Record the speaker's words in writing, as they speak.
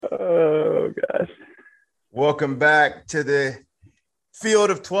guys. Welcome back to the Field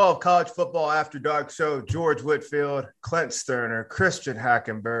of 12 College Football After Dark show. George Whitfield, Clint Sterner, Christian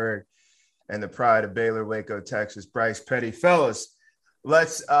Hackenberg, and the pride of Baylor, Waco, Texas, Bryce Petty. Fellas,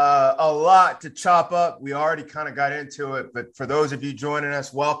 let's a lot to chop up. We already kind of got into it, but for those of you joining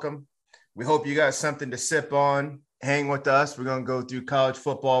us, welcome. We hope you got something to sip on. Hang with us. We're going to go through college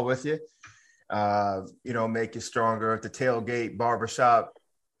football with you. Make you stronger at the tailgate, barbershop,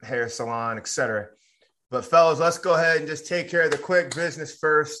 hair salon, etc. But fellas, let's go ahead and just take care of the quick business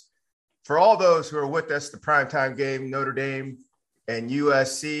first. For all those who are with us, the primetime game, Notre Dame and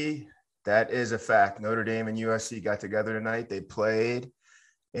USC, that is a fact. Notre Dame and USC got together tonight. They played.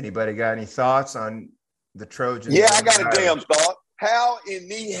 Anybody got any thoughts on the Trojans? Yeah, I got a damn thought. How in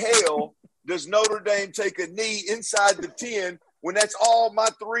the hell does Notre Dame take a knee inside the 10 when that's all my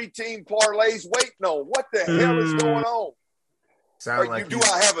three-team parlays waiting on? What the hell is going on? I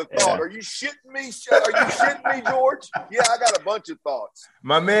have a thought? Yeah. Are you shitting me? Are you shitting me, George? Yeah, I got a bunch of thoughts.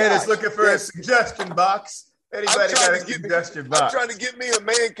 My man is looking for a suggestion box. Anybody got a suggestion box? I'm trying to get me a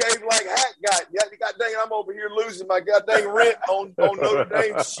man cave like Hack got. Yeah, God dang, I'm over here losing my goddamn rent on Notre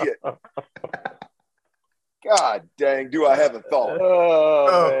Dame shit. God dang, do I have a thought?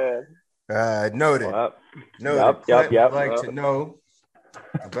 Oh. Man. Noted. Well, noted. Clint would like to know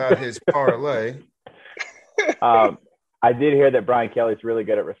about his parlay. I did hear that Brian Kelly's really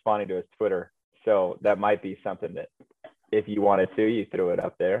good at responding to his Twitter, so that might be something that if you wanted to, you threw it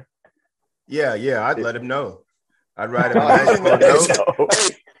up there. Yeah, I'd let him know. I'd write him a nice little note.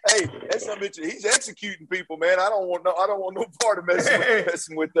 Hey, that's something. He's executing people, man. I don't want no part of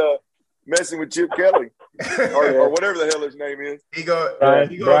messing with Chip Kelly or whatever the hell his name is.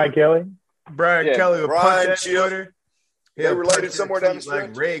 Brian Kelly. Brian Kelly with Brian Chip. They related somewhere down the stretch.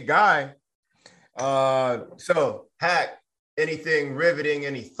 Like Ray Guy. So Hack, anything riveting?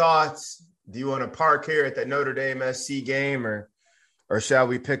 Any thoughts? Do you want to park here at the Notre Dame SC game, or shall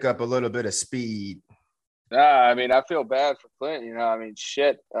we pick up a little bit of speed? I feel bad for Clint.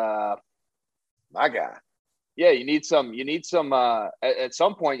 Shit. My guy. Yeah, you need some. At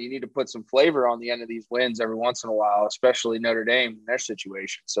some point, you need to put some flavor on the end of these wins every once in a while, especially Notre Dame in their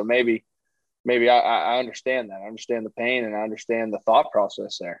situation. So maybe I understand that. I understand the pain and I understand the thought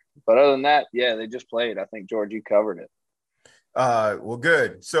process there. But other than that, yeah, they just played. I think, George, you covered it. Well,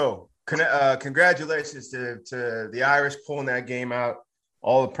 good. So congratulations to the Irish pulling that game out.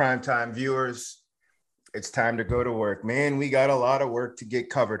 All the primetime viewers, it's time to go to work. Man, we got a lot of work to get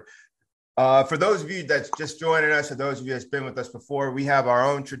covered. For those of you that's just joining us, or those of you that's been with us before, we have our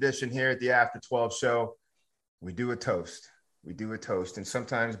own tradition here at the After 12 show. We do a toast. And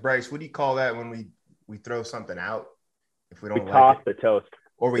sometimes, Bryce, what do you call that when we throw something out if we don't like toss it? The toast.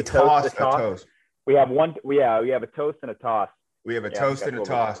 Or we toss a toast. We have one. We have a toast and a toss. We have a toast and a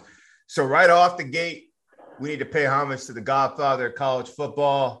toss. So right off the gate, we need to pay homage to the godfather of college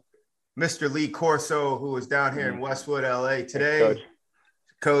football, Mr. Lee Corso, who is down here in Westwood, LA today.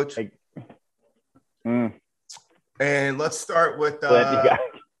 Coach. And let's start with you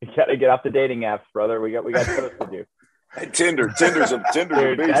got to get off the dating apps, brother. We got toast to do. Hey, Tinder's a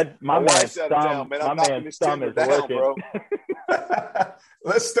beast. My man's thumb is working, bro.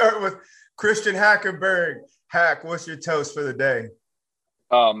 Let's start with Christian Hackenberg. Hack, what's your toast for the day?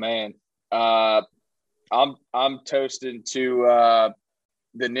 Oh man, I'm toasting to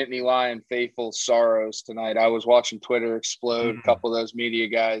the Nittany Lion faithful sorrows tonight. I was watching Twitter explode. A couple of those media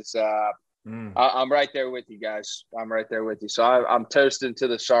guys. I'm right there with you guys. I'm right there with you. So I'm toasting to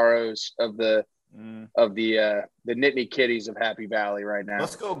the sorrows of the Nittany Kitties of Happy Valley right now.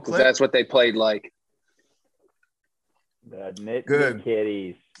 Let's go, Clint. That's what they played like. The Nittany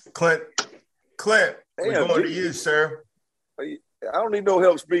Kitties. Clint, we're going to you, sir. I don't need no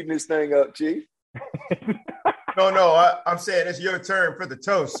help speeding this thing up, Chief. No, I'm saying it's your turn for the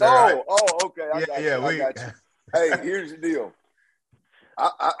toast, sir. Okay. I got you. Hey, here's the deal.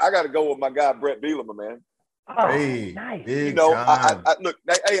 I got to go with my guy Brett Bielema, man. Oh, hey, nice. I look.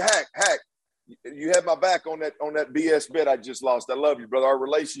 Hey, Hack. You had my back on that BS bet I just lost. I love you, brother. Our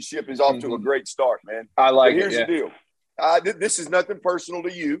relationship is off to a great start, man. I like it. Here's the deal. This is nothing personal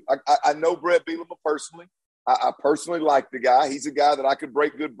to you. I know Brett Bielema personally. I personally like the guy. He's a guy that I could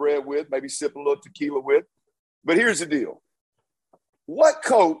break good bread with, maybe sip a little tequila with. But here's the deal. What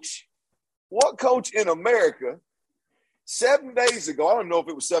coach in America 7 days ago, I don't know if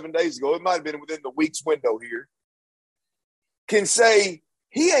it was 7 days ago, it might have been within the week's window here, can say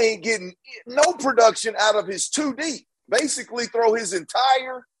he ain't getting no production out of his 2 deep. Basically throw his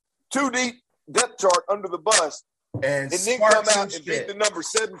entire 2 deep depth chart under the bus and then come out and beat the number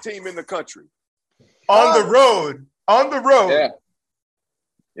 7 team in the country. On the road.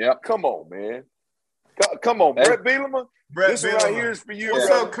 Yeah. Come on, man. Come on, Hey. Brett Bielema. This one right here is for you. What's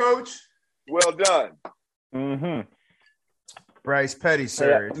brother. up, Coach? Well done. Mm-hmm. Bryce Petty,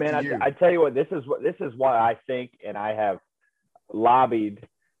 sir. Yeah, man, I tell you what, this is why I think, and I have lobbied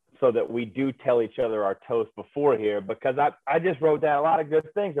so that we do tell each other our toast before here, because I just wrote down a lot of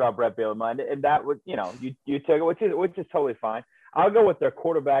good things about Brett Bielema, and that was, you took it, which is totally fine. I'll go with their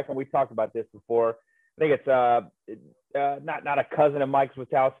quarterback, and we talked about this before. I think it's not a cousin of Mike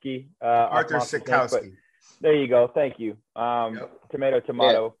Switowski, Arthur Sikowski. There you go. Thank you.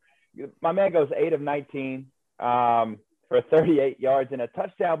 Tomato. Yeah. My man goes 8 of 19 for 38 yards and a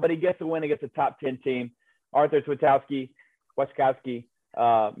touchdown, but he gets a win against a top 10 team. Arthur Switowski,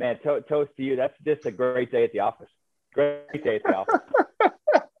 man, toast to you. That's just a great day at the office. Great day at the office.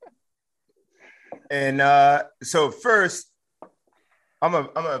 And so first, I'm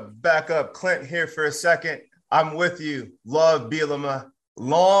gonna back up Clint here for a second. I'm with you. Love Bielema.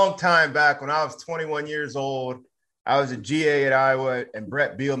 Long time back when I was 21 years old, I was a GA at Iowa, and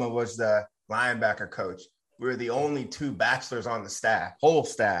Brett Bielema was the linebacker coach. We were the only 2 bachelors on the staff, whole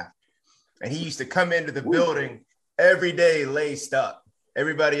staff. And he used to come into the building every day laced up.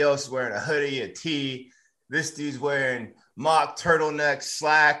 Everybody else is wearing a hoodie, a tee. This dude's wearing mock turtlenecks,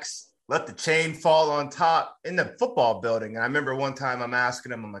 slacks, let the chain fall on top in the football building. And I remember one time I'm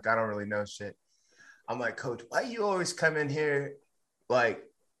asking him, I'm like, I don't really know shit. I'm like, Coach, why you always come in here like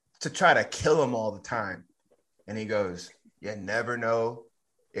to try to kill him all the time? And he goes, you never know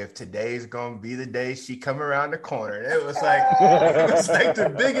if today's going to be the day she come around the corner. And it was like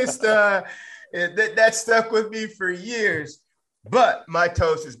the biggest, that stuck with me for years. But my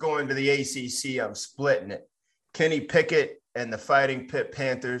toast is going to the ACC. I'm splitting it. Kenny Pickett and the Fighting Pitt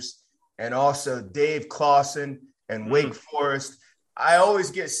Panthers, and also Dave Clawson and Wake Forest. I always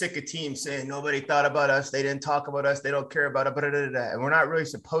get sick of teams saying nobody thought about us. They didn't talk about us. They don't care about it. And we're not really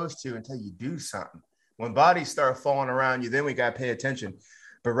supposed to until you do something. When bodies start falling around you, then we got to pay attention.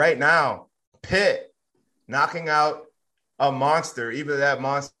 But right now, Pitt knocking out a monster, even though that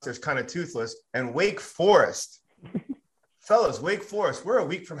monster is kind of toothless, and Wake Forest. Fellas, Wake Forest, we're a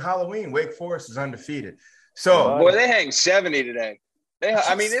week from Halloween. Wake Forest is undefeated. So, boy, they hang 70 today. It's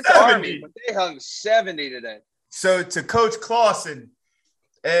 70. Army, but they hung 70 today. So to Coach Clawson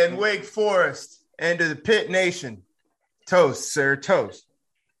and Wake Forest and to the Pitt Nation, toast, sir, toast.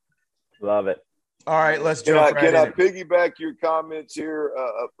 Love it. All right, let's jump Can I piggyback your comments here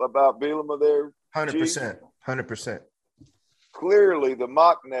about Bielema there? 100%. 100%. Clearly, the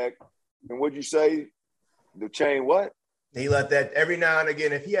mock neck, and what'd you say? The chain what? He let that every now and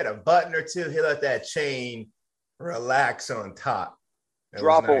again, if he had a button or two, he let that chain relax on top.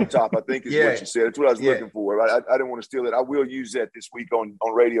 Drop on top, I think is what you said. That's what I was looking for. I didn't want to steal it. I will use that this week on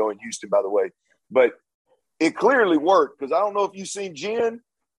radio in Houston, by the way. But it clearly worked, because I don't know if you've seen Jen.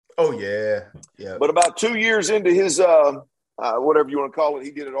 Oh, yeah. Yeah. But about 2 years into his whatever you want to call it,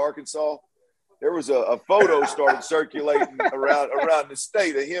 he did at Arkansas. There was a photo started circulating around the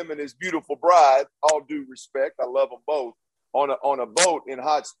state of him and his beautiful bride, all due respect. I love them both, on a boat in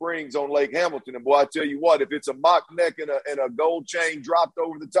Hot Springs on Lake Hamilton. And boy, I tell you what, if it's a mock neck and a gold chain dropped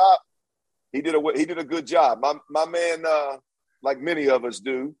over the top, he did a good job. My man, like many of us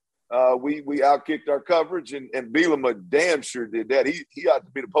do, we outkicked our coverage, and Bielema damn sure did that. He ought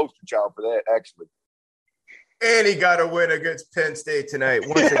to be the poster child for that, actually. And he got a win against Penn State tonight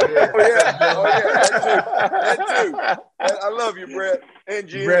once again. That too. I love you, Brett. And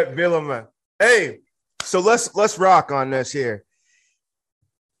Jim. Brett Bielema. Hey, so let's rock on this here.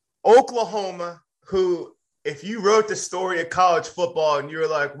 Oklahoma, who, if you wrote the story of college football and you were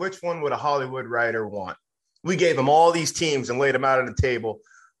like, which one would a Hollywood writer want? We gave them all these teams and laid them out on the table.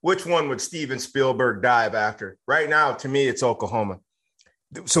 Which one would Steven Spielberg dive after? Right now, to me, it's Oklahoma.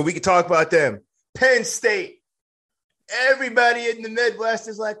 So we can talk about them. Penn State. Everybody in the Midwest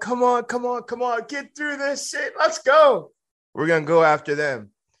is like, come on, get through this shit. Let's go. We're going to go after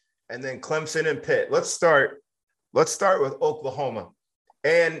them. And then Clemson and Pitt. Let's start with Oklahoma.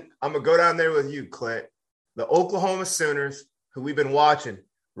 And I'm going to go down there with you, Clint. The Oklahoma Sooners, who we've been watching,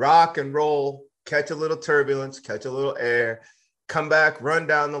 rock and roll, catch a little turbulence, catch a little air, come back, run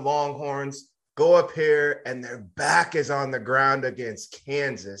down the Longhorns, go up here, and their back is on the ground against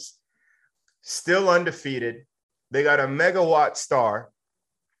Kansas. Still undefeated. They got a megawatt star,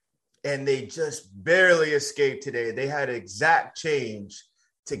 and they just barely escaped today. They had exact change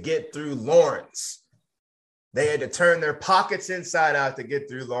to get through Lawrence. They had to turn their pockets inside out to get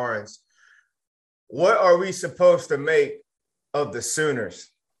through Lawrence. What are we supposed to make of the Sooners?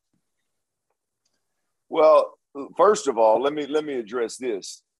 Well, first of all, let me address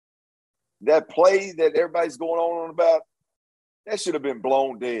this. That play that everybody's going on about, that should have been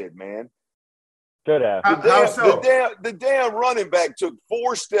blown dead, man. Should have. How so? The damn running back took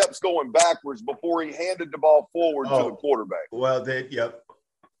 4 steps going backwards before he handed the ball forward to the quarterback. Well,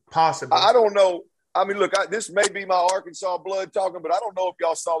 possibly. I don't know. I mean, look, this may be my Arkansas blood talking, but I don't know if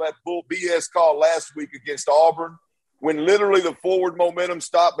y'all saw that bull BS call last week against Auburn when literally the forward momentum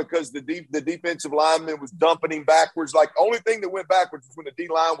stopped because the defensive lineman was dumping him backwards. Like, only thing that went backwards was when the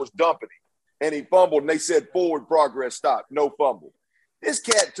D-line was dumping him, and he fumbled, and they said forward progress stopped, no fumble. This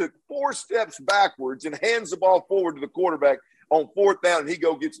cat took 4 steps backwards and hands the ball forward to the quarterback on 4th down, and he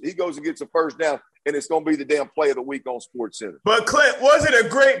goes and gets a first down, and it's going to be the damn play of the week on SportsCenter. But, Clint, was it a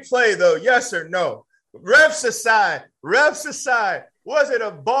great play, though? Yes or no? Refs aside, was it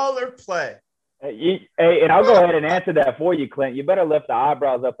a baller play? Hey, and I'll go ahead and answer that for you, Clint. You better lift the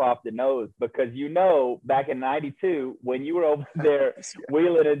eyebrows up off the nose because back in '92, when you were over there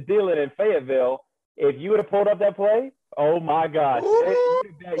wheeling and dealing in Fayetteville, if you would have pulled up that play, oh, my gosh,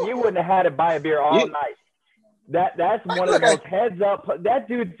 you wouldn't have had to buy a beer all night. That's one of the most heads up. That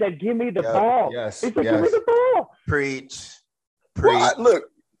dude said, "Give me the ball." Yes, he said, "Give me the ball." Preach. Well, look,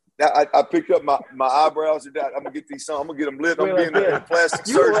 I picked up my eyebrows. I'm gonna get these. I'm gonna get them lit. I'm getting in a plastic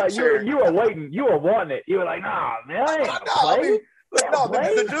surgery chair. You were waiting. You were wanting it. You were like, "Nah, man, I ain't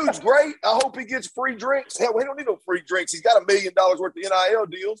the dude's great. I hope he gets free drinks. Hell, he don't need no free drinks. He's got $1 million worth of NIL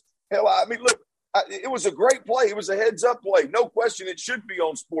deals. Hell, I mean, look, it was a great play. It was a heads-up play. No question it should be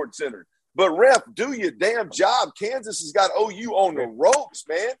on SportsCenter. But, ref, do your damn job. Kansas has got OU on the ropes,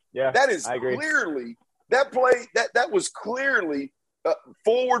 man. Yeah, that is clearly – that play, that was clearly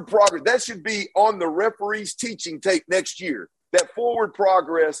forward progress. That should be on the referee's teaching tape next year. That forward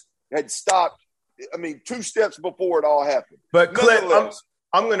progress had stopped, 2 steps before it all happened. But, Clint,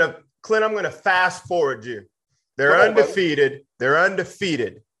 I'm going to fast forward you. They're undefeated. They're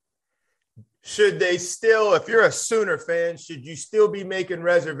undefeated. Should they still, if you're a Sooner fan, should you still be making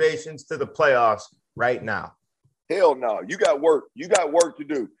reservations to the playoffs right now? Hell no. You got work. You got work to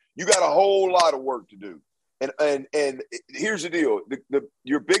do. You got a whole lot of work to do. And here's the deal.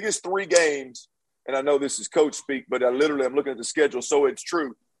 Your biggest 3 games, and I know this is coach speak, but I'm looking at the schedule, so it's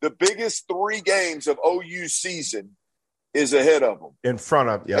true. The biggest 3 games of OU season is ahead of them. In front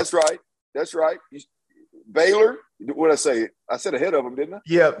of you. That's right. Baylor, what did I say? I said ahead of them, didn't I?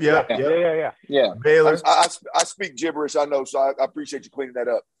 Yeah. Baylor. I speak gibberish, I know, so I appreciate you cleaning that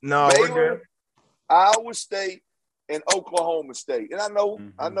up. No, Baylor, Iowa State, and Oklahoma State. And I know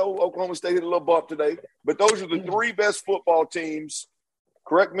Oklahoma State hit a little bump today, but those are the 3 best football teams.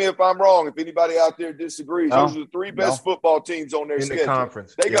 Correct me if I'm wrong. If anybody out there disagrees, those are the 3 best football teams on their schedule. The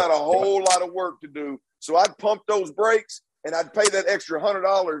conference. They got a whole lot of work to do. So I'd pump those brakes, and I'd pay that extra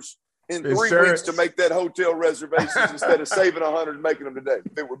 $100 in 3 weeks to make that hotel reservations instead of saving $100 and making them today.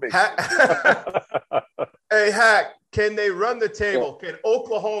 If it were me. Hey, Hack, can they run the table? Can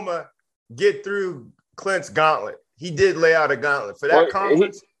Oklahoma get through Clint's gauntlet? He did lay out a gauntlet for that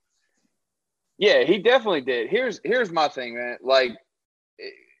conference. He definitely did. Here's my thing, man. Like,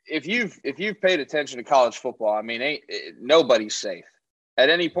 if you've paid attention to college football, nobody's safe. At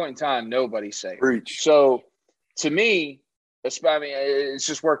any point in time, nobody's safe. Preach. So, to me, it's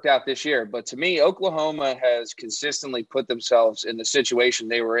just worked out this year. But to me, Oklahoma has consistently put themselves in the situation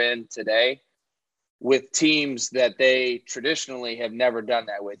they were in today with teams that they traditionally have never done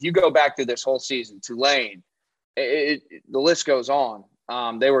that with. You go back through this whole season, Tulane, the list goes on.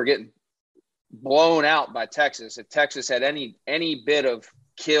 They were getting blown out by Texas. If Texas had any bit of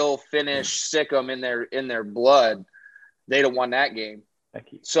kill, finish, sick 'em in their blood, they'd have won that game.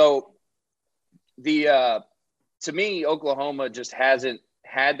 So to me, Oklahoma just hasn't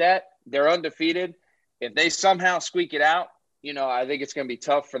had that. They're undefeated. If they somehow squeak it out, I think it's going to be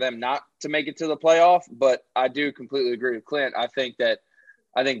tough for them not to make it to the playoff. But I do completely agree with Clint. I think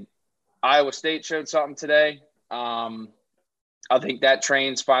Iowa State showed something today. I think that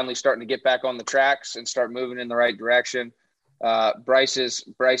train's finally starting to get back on the tracks and start moving in the right direction. Bryce's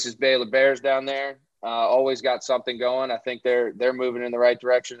Baylor Bears down there always got something going. I think they're moving in the right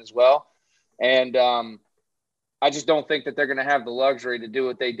direction as well. And I just don't think that they're going to have the luxury to do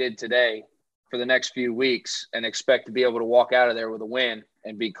what they did today for the next few weeks and expect to be able to walk out of there with a win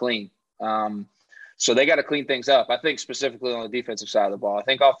and be clean. So they got to clean things up. I think specifically on the defensive side of the ball. I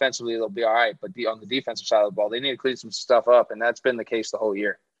think offensively they'll be all right, but on the defensive side of the ball, they need to clean some stuff up, and that's been the case the whole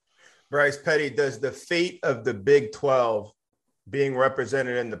year. Bryce Petty, does the fate of the Big 12 being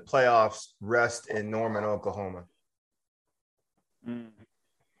represented in the playoffs rest in Norman, Oklahoma?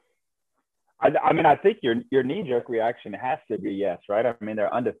 I think your knee-jerk reaction has to be yes, right? They're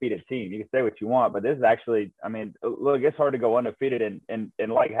an undefeated team. You can say what you want, but this is actually, look, it's hard to go undefeated. And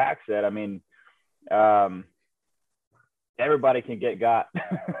like Hack said, everybody can get got.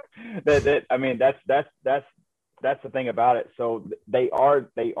 I mean, that's the thing about it. So they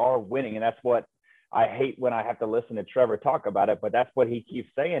are winning, and that's what I hate when I have to listen to Trevor talk about it. But that's what he keeps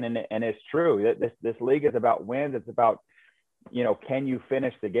saying, and it's true. This league is about wins. It's about, can you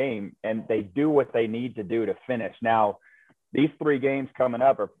finish the game? And they do what they need to do to finish. Now, these 3 games coming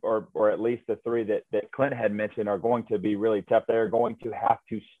up, or at least the 3 that Clint had mentioned, are going to be really tough. They're going to have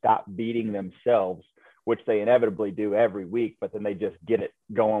to stop beating themselves, which they inevitably do every week, but then they just get it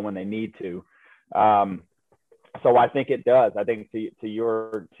going when they need to. So I think it does. I think to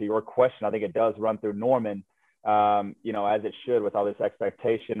your question, I think it does run through Norman, as it should, with all this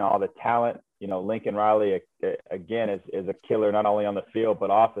expectation, all the talent. Lincoln Riley, again, is a killer, not only on the field,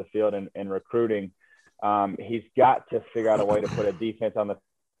 but off the field and recruiting. He's got to figure out a way to put a defense on the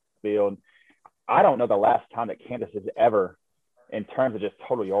field. I don't know the last time that Kansas has ever, in terms of just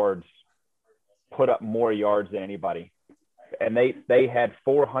total yards, put up more yards than anybody. And they had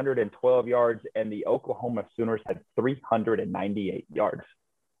 412 yards, and the Oklahoma Sooners had 398 yards.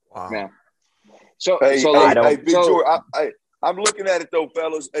 Wow. Man. I'm looking at it though,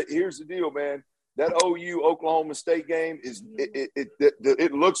 fellas. Here's the deal, man. That OU Oklahoma State game is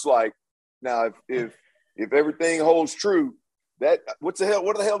it looks like, now if everything holds true, that what the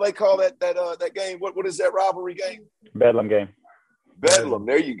hell they call that game? What is that rivalry game? Bedlam game. Bedlam.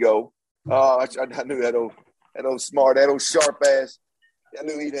 There you go. I knew that old smart, that old sharp ass. I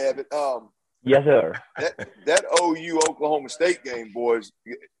knew he'd have it. Yes, sir. That OU Oklahoma State game, boys,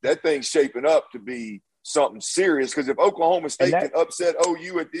 that thing's shaping up to be something serious. Because if Oklahoma State can upset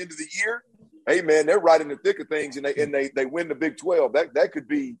OU at the end of the year, hey man, they're right in the thick of things, and they win the Big 12. That could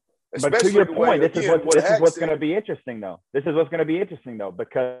be. But to your point, this is what's going to be interesting, though. This is what's going to be interesting, though,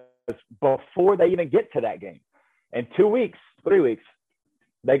 because before they even get to that game, in 3 weeks,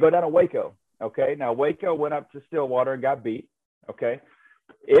 they go down to Waco. Okay, now Waco went up to Stillwater and got beat. Okay,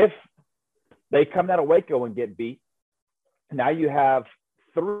 if they come down to Waco and get beat, now you have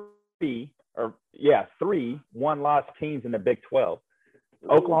three one-loss teams in the Big 12.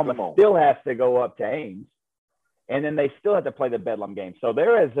 Oklahoma still has to go up to Ames, and then they still have to play the Bedlam game. So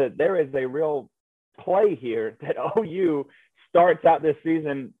there is a real play here that OU starts out this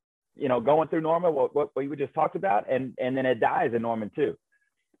season, going through Norman, what we just talked about, and then it dies in Norman too.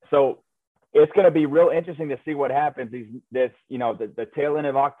 So it's going to be real interesting to see what happens. The tail end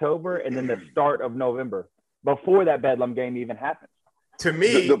of October and then the start of November before that Bedlam game even happens. To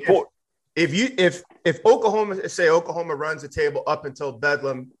me, if Oklahoma runs the table up until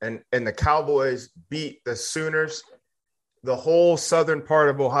Bedlam and the Cowboys beat the Sooners, the whole southern part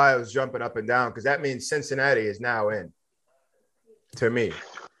of Ohio is jumping up and down, because that means Cincinnati is now in. To me,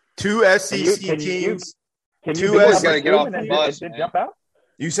 2 SEC teams. Got to get off the bus. Jump out.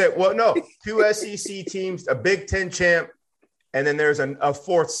 You said, well, no, 2 SEC teams, a Big Ten champ, and then there's a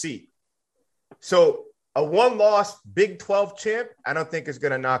fourth seat. So a one-loss Big 12 champ, I don't think is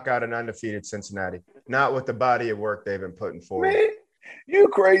going to knock out an undefeated Cincinnati. Not with the body of work they've been putting forward. Man, you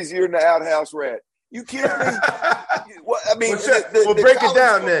crazier than the outhouse rat. You kidding me? Break it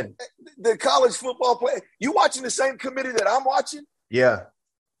down then. The college football play. You watching the same committee that I'm watching? Yeah.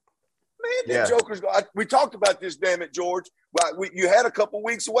 Man, the jokers. We talked about this, damn it, George. You had a couple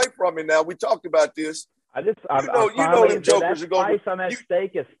weeks away from me now. We talked about this. Them jokers are going. Spice on that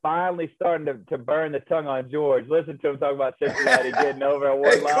steak is finally starting to burn the tongue on George. Listen to him talk about Cincinnati getting over a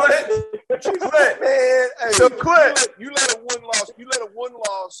one loss. You let a one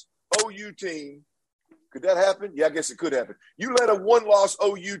loss OU team. Could that happen? Yeah, I guess it could happen. You let a one loss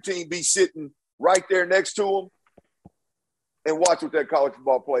OU team be sitting right there next to them and watch with that college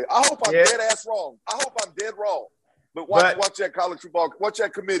football play. I hope I'm dead ass wrong. I hope I'm dead wrong. But watch that college football. Watch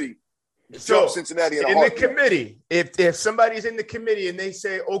that committee. So Cincinnati in the committee, if somebody's in the committee and they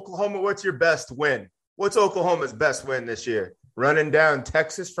say, Oklahoma, what's your best win? What's Oklahoma's best win this year? Running down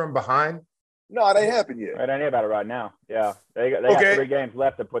Texas from behind? No, it ain't happened yet. I don't know about it right now. Yeah, they got 3 games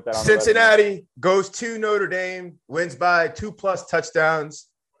left to put that on. Cincinnati goes to Notre Dame, wins by 2+ touchdowns.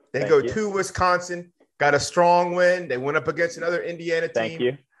 They go to Wisconsin, got a strong win. They went up against another Indiana team. Thank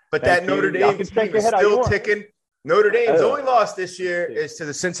you. But that Notre Dame team is still ticking. Notre Dame's only loss this year is to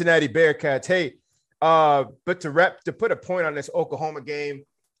the Cincinnati Bearcats. Hey, but to put a point on this Oklahoma game,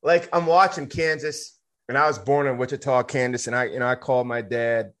 like I'm watching Kansas, and I was born in Wichita, Kansas, and I called my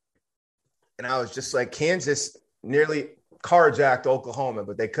dad, and I was just like, Kansas nearly carjacked Oklahoma,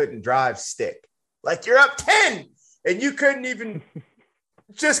 but they couldn't drive stick. Like, you're up 10, and you couldn't even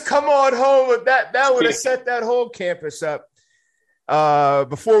just come on home with that. That would have set that whole campus up.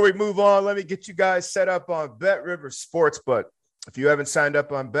 Before we move on, let me get you guys set up on Bet Rivers Sportsbook. If you haven't signed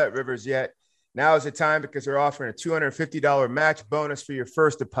up on Bet Rivers yet, Now is the time because they're offering a $250 match bonus for your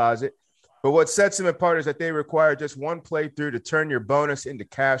first deposit. But what sets them apart is that they require just one playthrough to turn your bonus into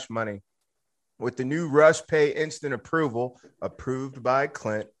cash money. With the new Rush Pay Instant Approval, approved by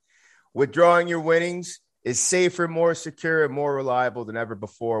Clint, withdrawing your winnings is safer, more secure, and more reliable than ever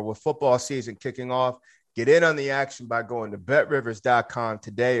before. With football season kicking off, get in on the action by going to betrivers.com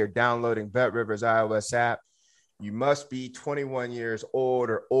today or downloading BetRivers iOS app. You must be 21 years old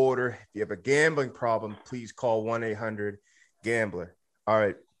or older. If you have a gambling problem, please call 1-800-GAMBLER. All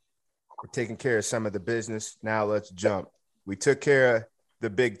right, we're taking care of some of the business. Now let's jump. We took care of the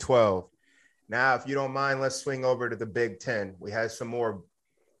Big 12. Now, if you don't mind, let's swing over to the Big 10. We had some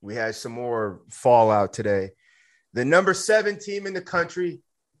more fallout today. The number 7 team in the country,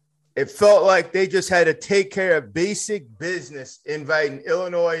 it felt like they just had to take care of basic business, inviting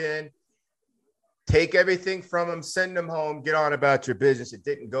Illinois in, take everything from them, send them home, get on about your business. It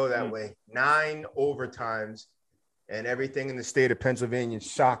didn't go that way. 9 overtimes, and everything in the state of Pennsylvania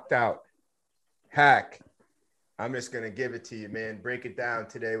shocked out. Hack, I'm just going to give it to you, man. Break it down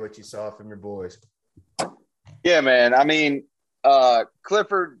today, what you saw from your boys. Yeah, man. I mean,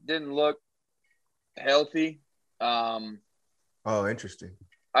 Clifford didn't look healthy. Interesting.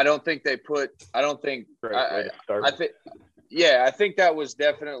 I think that was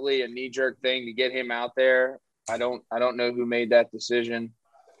definitely a knee-jerk thing to get him out there. I don't know who made that decision,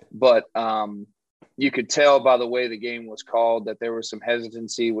 but you could tell by the way the game was called that there was some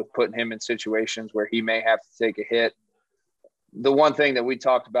hesitancy with putting him in situations where he may have to take a hit. The one thing that we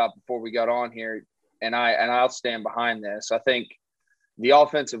talked about before we got on here, and I'll stand behind this, I think the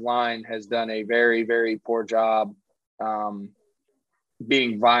offensive line has done a very, very poor job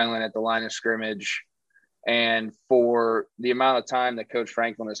being violent at the line of scrimmage. And for the amount of time that Coach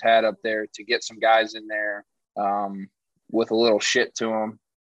Franklin has had up there to get some guys in there with a little shit to them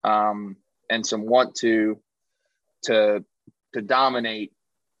and some want to dominate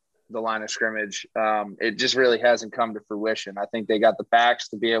the line of scrimmage, it just really hasn't come to fruition. I think they got the backs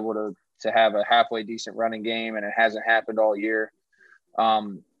to be able to have a halfway decent running game, and it hasn't happened all year.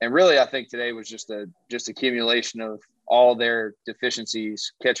 And really, I think today was just accumulation of all their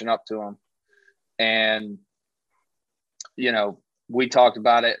deficiencies catching up to them. And, you know, we talked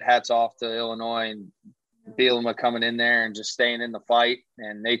about it. Hats off to Illinois and Bielema coming in there and just staying in the fight.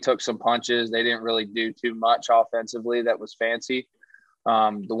 And they took some punches. They didn't really do too much offensively that was fancy.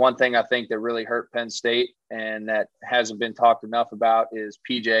 The one thing I think that really hurt Penn State and that hasn't been talked enough about is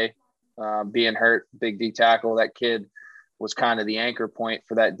PJ being hurt, big D tackle. That kid was kind of the anchor point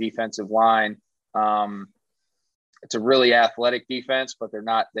for that defensive line. It's a really athletic defense, but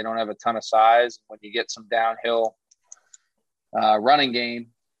they don't have a ton of size. When you get some downhill running game,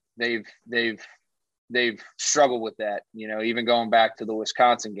 they've struggled with that, you know, even going back to the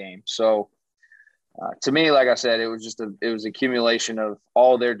Wisconsin game. So to me, like I said, it was accumulation of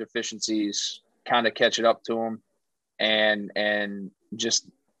all their deficiencies kind of catching up to them. And just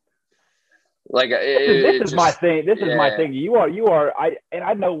like, this is my thing. This is my thing. You are,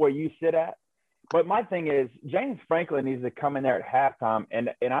 I know where you sit at. But my thing is, James Franklin needs to come in there at halftime, and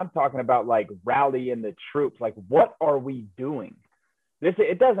I'm talking about like rallying the troops. Like, what are we doing?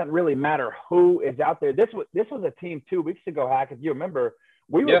 It doesn't really matter who is out there. This was a team 2 weeks ago, Hack. If you remember,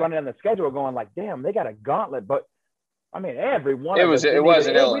 we were running on the schedule going like, damn, they got a gauntlet. But I mean, everyone. It wasn't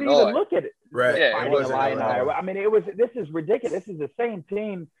Illinois. We didn't even look at it. Right. Yeah, it wasn't Illinois. I mean, this is ridiculous. This is the same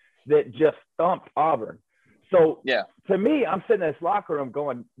team that just thumped Auburn. So to me, I'm sitting in this locker room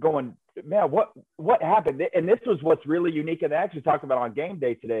going, man, what happened? And this was what's really unique. And they actually talked about on game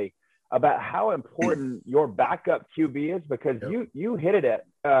day today about how important your backup QB is, because you hit it at,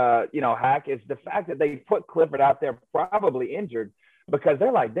 Hack, is the fact that they put Clifford out there probably injured because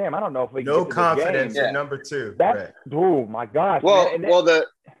they're like, damn, I don't know if we can no confidence in number 2. That's, oh my gosh. Well,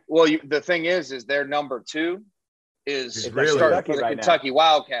 the thing is their number 2 is really starting for the Kentucky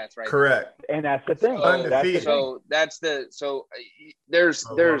Wildcats right correct now. And that's the thing. Undefeated.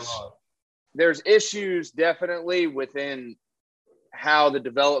 There's issues definitely within how the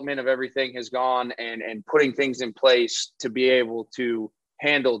development of everything has gone and putting things in place to be able to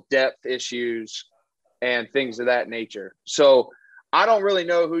handle depth issues and things of that nature. So I don't really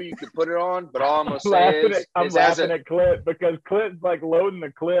know who you could put it on, but all I'm going to say is I'm laughing at Clint because Clint's like loading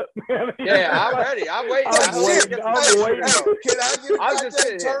the clip. Yeah, I'm ready. I'm waiting. I'm waiting. Can I get I'm just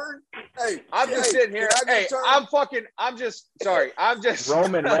sitting turn? Hey, I'm just sitting here. Hey, I'm just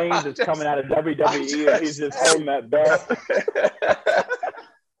Roman Reigns is coming out of WWE and he's just holding that belt.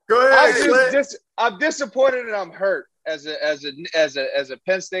 Go ahead. I'm disappointed and I'm hurt. as a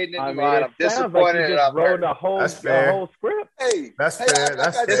Penn State Nittany I mean, Lion, I'm it sounds disappointed. like you just wrote a whole script. Hey, That's hey, fair. I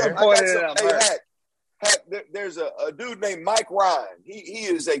That's got fair. Hack, there's a dude named Mike Ryan. He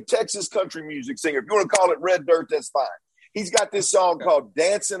is a Texas country music singer. If you want to call it red dirt, that's fine. He's got this song called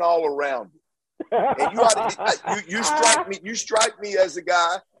 "Dancing All Around You." And you strike me as a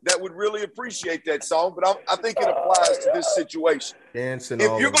guy that would really appreciate that song, but I think it applies to this situation. Dancing.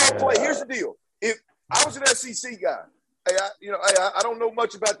 If you're going to play, here's the deal. If I was an SEC guy, I don't know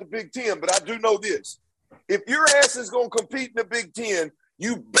much about the Big Ten, but I do know this: if your ass is going to compete in the Big Ten,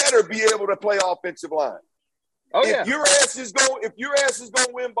 you better be able to play offensive line. If your ass is going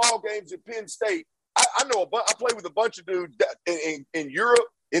to win ball games at Penn State, I know I play with a bunch of dudes in Europe,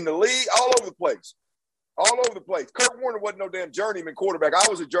 in the league, all over the place. Kurt Warner wasn't no damn journeyman quarterback. I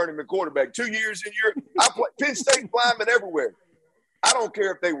was a journeyman quarterback. 2 years in Europe, I played Penn State linemen everywhere. I don't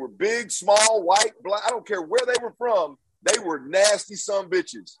care if they were big, small, white, black. I don't care where they were from. They were nasty son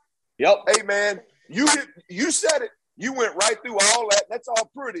bitches. Yep. Hey, man, you said it. You went right through all that. That's all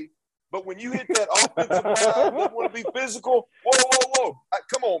pretty. But when you hit that offensive line, you want to be physical. Whoa.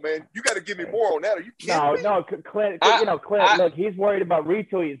 Come on, man. You got to give me more on that. Are you kidding me? No, Clint. Clint. Look, he's worried about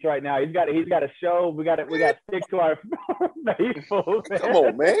retweets right now. He's got a show. We got to stick to our faithful. Come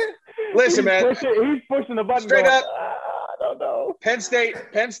on, man. Listen, man. He's pushing the button. Straight up. I don't know. Penn State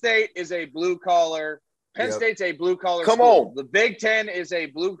is a blue collar. Penn State's a blue collar. Come school. on. The Big Ten is a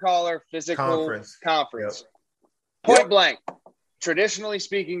blue collar physical conference. Yep. Point blank. Traditionally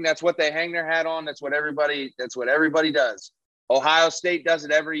speaking, that's what they hang their hat on. That's what everybody does. Ohio State does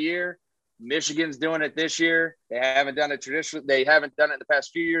it every year. Michigan's doing it this year. They haven't done it traditionally. They haven't done it in the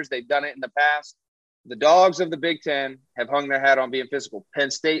past few years. They've done it in the past. The dogs of the Big Ten have hung their hat on being physical. Penn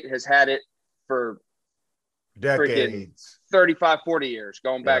State has had it for decades, 35, 40 years,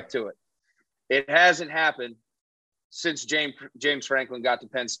 going back to it. It hasn't happened since James Franklin got to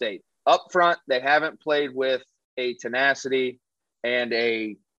Penn State. Up front, they haven't played with a tenacity and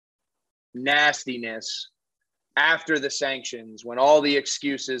a nastiness after the sanctions, when all the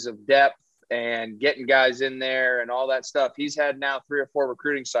excuses of depth and getting guys in there and all that stuff. He's had now 3 or 4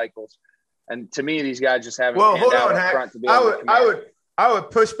 recruiting cycles. And to me, these guys just haven't panned out up front to be able to command. I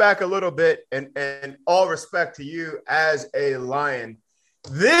would push back a little bit, and all respect to you as a Lion.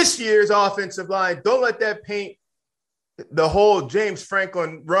 This year's offensive line, don't let that paint the whole James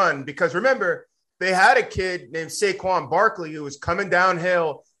Franklin run, because remember, they had a kid named Saquon Barkley who was coming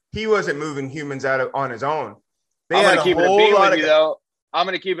downhill. He wasn't moving humans out on his own. I'm going to keep it a bean with you, though. I'm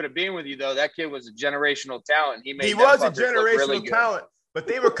going to keep it a bean with you, though. That kid was a generational talent. He was a generational talent, but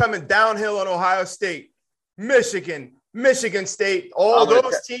they were coming downhill on Ohio State, Michigan State, all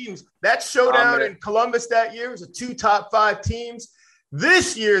those teams. That showdown in Columbus that year was the 2 top 5 teams.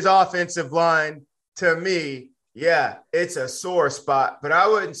 This year's offensive line, to me, it's a sore spot, but I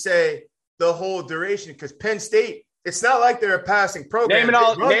wouldn't say the whole duration, because Penn State, it's not like they're a passing program.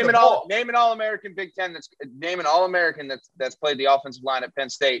 Name an All-American Big Ten that's played the offensive line at Penn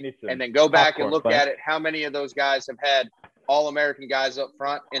State, and then go back and look at it. How many of those guys have had All-American guys up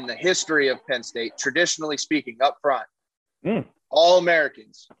front in the history of Penn State, traditionally speaking, up front?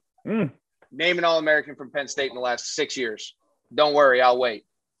 All-Americans. Name an All-American from Penn State in the last 6 years. Don't worry, I'll wait.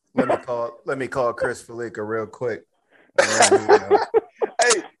 Let me call Chris Felica real quick.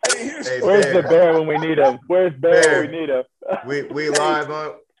 Where's the Bear when we need him? Where's Bear when we need him? We live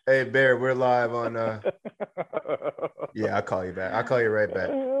on. Hey, Bear, we're live on. I'll call you back. I'll call you right back.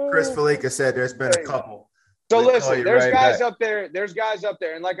 Chris Felica said there's been a couple. So listen, there's guys up there.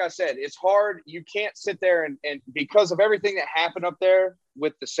 And like I said, it's hard. You can't sit there and because of everything that happened up there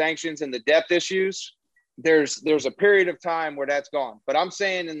with the sanctions and the depth issues, there's a period of time where that's gone. But I'm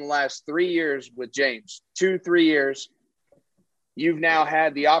saying in the last 3 years with James, 2-3 years, you've now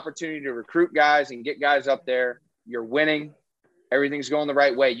had the opportunity to recruit guys and get guys up there. You're winning. Everything's going the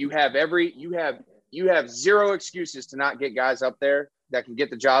right way. You have zero excuses to not get guys up there that can get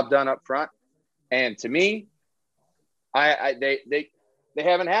the job done up front. And to me, they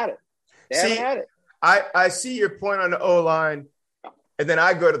haven't had it. Haven't had it. I see your point on the O-line, and then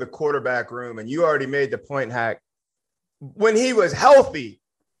I go to the quarterback room, and you already made the point, Hack. When he was healthy,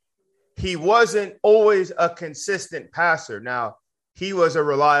 he wasn't always a consistent passer. Now, he was a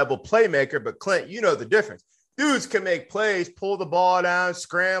reliable playmaker, but Clint, you know the difference. Dudes can make plays, pull the ball down,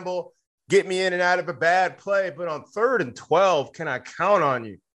 scramble, get me in and out of a bad play. But on 3rd and 12, can I count on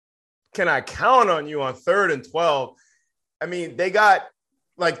you? Can I count on you on 3rd and 12? I mean, they got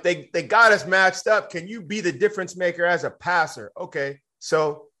us matched up. Can you be the difference maker as a passer? Okay,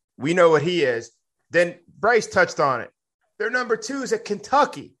 so we know what he is. Then Bryce touched on it. Their number 2 is at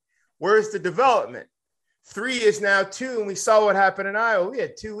Kentucky. Where's the development? 3 is now 2, and we saw what happened in Iowa. We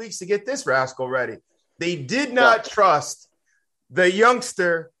had 2 weeks to get this rascal ready. They did not trust the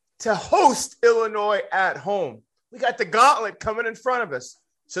youngster to host Illinois at home. We got the gauntlet coming in front of us.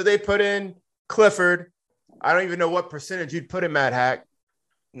 So they put in Clifford. I don't even know what percentage you'd put him at, Hack.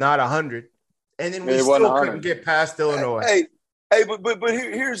 Not 100. And then we still couldn't get past Illinois. But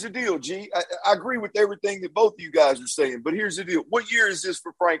here's the deal, G. I agree with everything that both of you guys are saying, but here's the deal. What year is this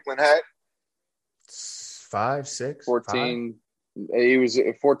for Franklin, Hack? 5, 6, 14.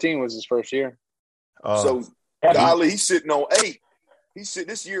 5? 14 was his first year. So, golly, he's sitting on 8. He's sitting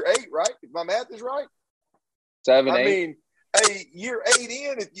this year 8, right? If my math is right. 7, 8. I mean, year 8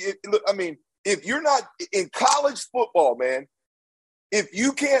 in. If you're not in college football, man, if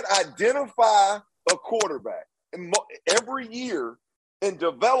you can't identify a quarterback every year and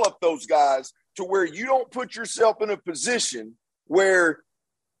develop those guys to where you don't put yourself in a position where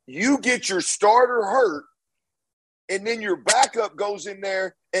you get your starter hurt and then your backup goes in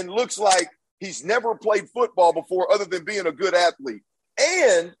there and looks like he's never played football before other than being a good athlete.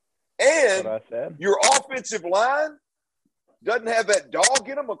 And your offensive line doesn't have that dog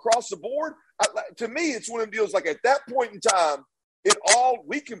in them across the board. To me, it's one of them deals like at that point in time,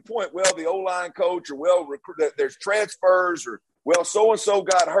 we can point, well, the O-line coach or, well, there's transfers or, well, so-and-so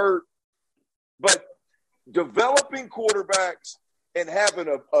got hurt. But developing quarterbacks and having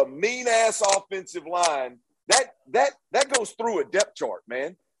a mean-ass offensive line, that goes through a depth chart,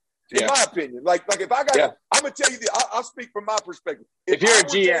 man. In my opinion. Like if I got I'm going to tell you, I'll speak from my perspective. If you're a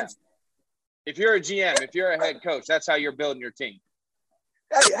GM, if you're a head coach, that's how you're building your team.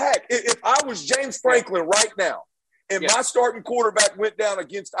 Hey, heck, if I was James Franklin right now, and my starting quarterback went down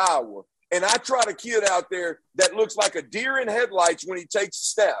against Iowa, and I tried a kid out there that looks like a deer in headlights when he takes a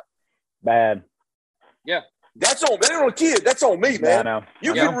snap. Bad. Yeah. That ain't on a kid. That's on me, man. Yeah,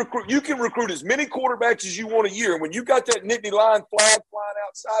 you can recruit as many quarterbacks as you want a year. And when you got that Nittany Lion flag flying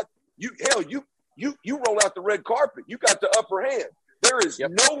outside, you roll out the red carpet. You got the upper hand. There is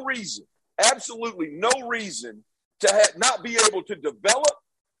no reason, absolutely no reason to not be able to develop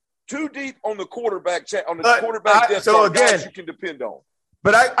too deep on the quarterback quarterback depth chart, guys you can depend on.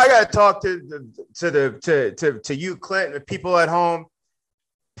 But I got to talk to you, Clint, the people at home.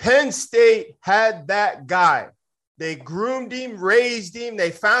 Penn State had that guy. They groomed him, raised him.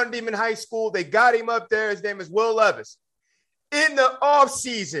 They found him in high school. They got him up there. His name is Will Levis. In the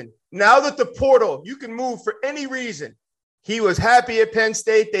offseason, now that the portal, you can move for any reason. He was happy at Penn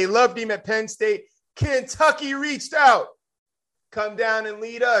State. They loved him at Penn State. Kentucky reached out. Come down and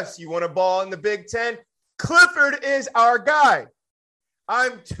lead us. You want a ball in the Big Ten? Clifford is our guy.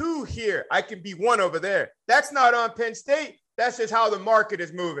 I'm 2 here. I can be 1 over there. That's not on Penn State. That's just how the market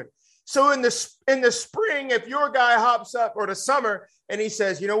is moving. So in the spring, if your guy hops up, or the summer, and he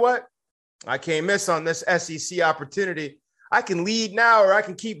says, you know what? I can't miss on this SEC opportunity. I can lead now, or I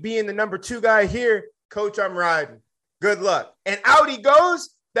can keep being the number 2 guy here. Coach, I'm riding. Good luck. And out he goes.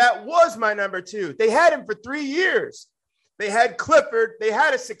 That was my number 2. They had him for 3 years. They had Clifford. They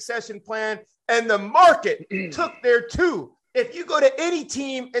had a succession plan, and the market took their 2. If you go to any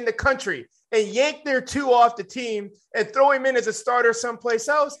team in the country and yank their 2 off the team and throw him in as a starter someplace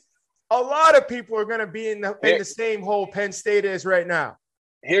else, a lot of people are going to be in the same hole Penn State is right now.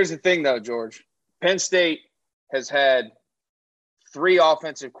 Here's the thing, though, George. Penn State has had 3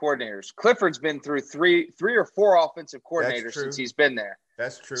 offensive coordinators. Clifford's been through three or four offensive coordinators since he's been there.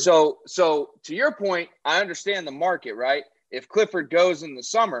 That's true. So to your point, I understand the market, right? If Clifford goes in the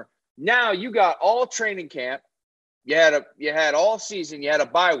summer, now you got all training camp. You had all season. You had a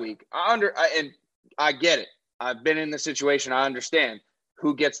bye week. And I get it. I've been in the situation. I understand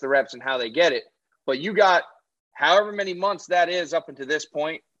who gets the reps and how they get it. But you got however many months that is up until this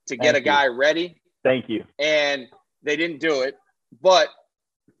point to get a guy ready. Thank you. And they didn't do it. But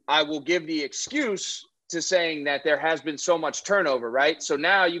I will give the excuse to saying that there has been so much turnover, right? So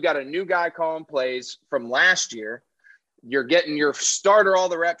now you got a new guy calling plays from last year. You're getting your starter all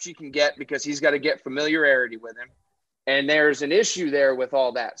the reps you can get because he's got to get familiarity with him. And there's an issue there with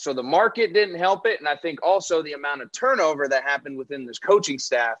all that. So the market didn't help it. And I think also the amount of turnover that happened within this coaching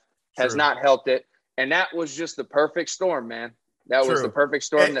staff has not helped it. And that was just the perfect storm, man. That was the perfect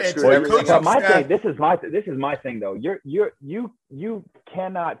storm that screwed everything up. This is my thing though. You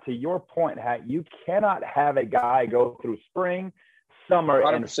cannot, to your point, Hat, you cannot have a guy go through spring, summer,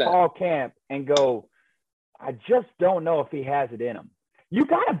 100%. And fall camp and go, I just don't know if he has it in him. You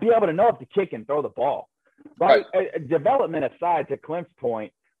got to be able to know if to kick and throw the ball. Right. Development aside, to Clint's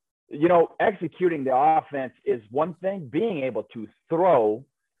point, executing the offense is one thing. Being able to throw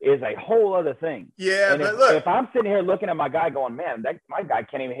is a whole other thing. Yeah, and but look, if I'm sitting here looking at my guy going, man, my guy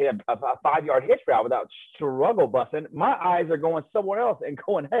can't even hit a 5-yard hitch route without struggle busting, my eyes are going somewhere else and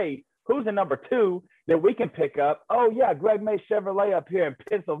going, hey, who's the number 2 that we can pick up? Oh, yeah, Greg May Chevrolet up here in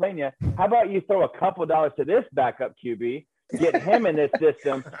Pennsylvania. How about you throw a couple dollars to this backup QB, get him in this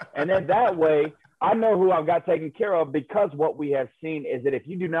system, and then that way I know who I've got taken care of, because what we have seen is that if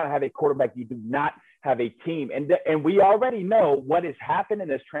you do not have a quarterback, you do not have a team. And we already know what has happened in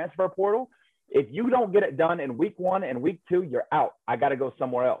this transfer portal. If you don't get it done in week 1 and week 2, you're out. I got to go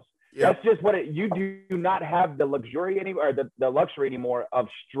somewhere else. Yep. That's just what you do not have the luxury anymore, or the luxury anymore of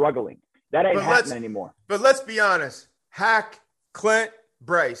struggling. That ain't happening anymore. But let's be honest. Hack, Clint,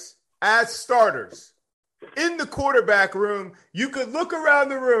 Bryce, as starters in the quarterback room, you could look around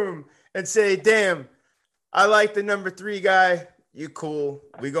the room and say, damn, I like the number 3 guy. You cool.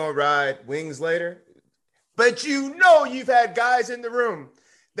 We gonna ride wings later. But you know you've had guys in the room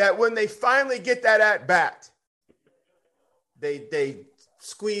that when they finally get that at bat, they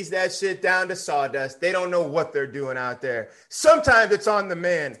squeeze that shit down to sawdust. They don't know what they're doing out there. Sometimes it's on the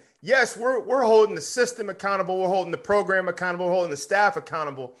man. Yes, we're holding the system accountable. We're holding the program accountable. We're holding the staff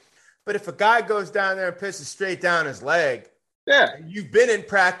accountable. But if a guy goes down there and pisses straight down his leg, you've been in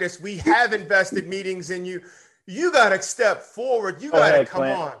practice. We have invested meetings in you. You got to step forward. You got to come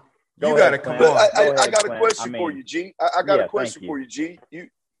on. You got to come on. I got a question for you, G. I got a question for you, G.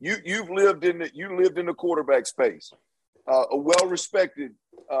 You've lived in the quarterback space, a well-respected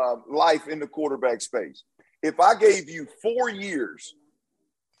life in the quarterback space. If I gave you 4 years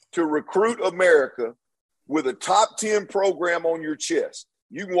to recruit America with a top 10 program on your chest,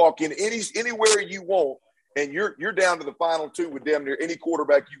 you can walk in anywhere you want, and you're down to the final 2 with damn near any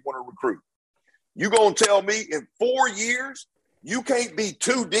quarterback you want to recruit. You gonna tell me in 4 years you can't be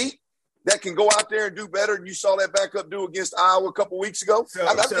too deep that can go out there and do better than you saw that backup do against Iowa a couple weeks ago?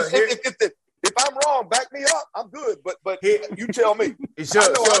 If I'm wrong, back me up. I'm good, but you tell me.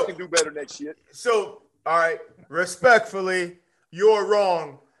 I can do better next year. So, all right, respectfully, you're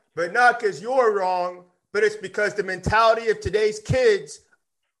wrong, but not because you're wrong, but it's because the mentality of today's kids,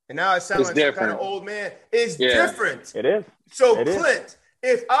 and now I sound like some kind of old man, is different. It is. So, Clint,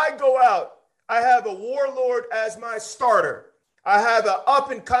 if I go out, I have a warlord as my starter. I have an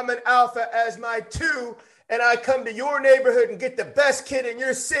up-and-coming alpha as my 2, and I come to your neighborhood and get the best kid in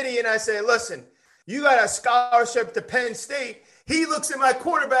your city, and I say, listen, you got a scholarship to Penn State. He looks in my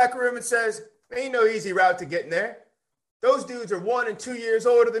quarterback room and says, ain't no easy route to getting there. Those dudes are 1 and 2 years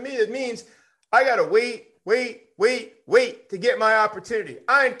older than me. That means I got to wait to get my opportunity.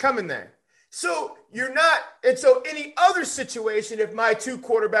 I ain't coming there. So you're not, and so any other situation, if my 2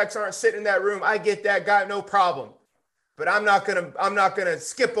 quarterbacks aren't sitting in that room, I get that guy, no problem. But I'm not gonna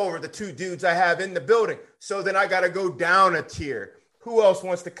skip over the 2 dudes I have in the building. So then I got to go down a tier. Who else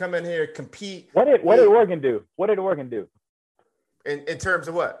wants to come in here and compete? What did Oregon do? What did Oregon do? In terms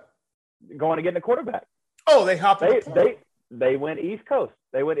of what? Going to get the quarterback. Oh, they hopped. They went East Coast.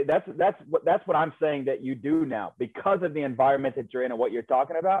 They went. That's what I'm saying that you do now because of the environment that you're in and what you're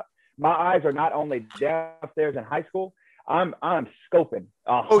talking about. My eyes are not only downstairs in high school. I'm scoping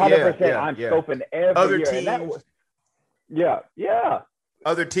 100%. I'm scoping every other year. teams. Yeah.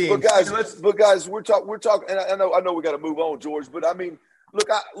 Other teams. But guys, we're talking. And I know we got to move on, George. But I mean,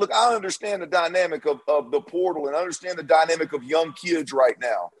 I understand the dynamic of the portal, and I understand the dynamic of young kids right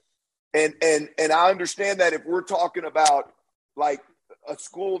now, and I understand that if we're talking about like a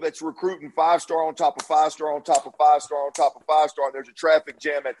school that's recruiting 5-star on top of 5-star on top of 5-star on top of 5-star, and there's a traffic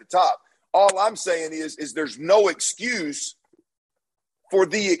jam at the top. All I'm saying is there's no excuse for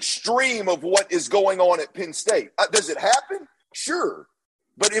the extreme of what is going on at Penn State. Does it happen? Sure.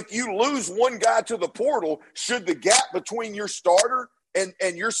 But if you lose one guy to the portal, should the gap between your starter and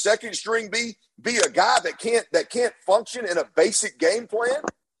your second string be a guy that can't function in a basic game plan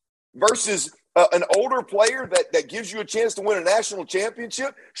versus an older player that gives you a chance to win a national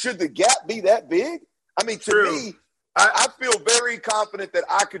championship? Should the gap be that big? I mean, to me, I feel very confident that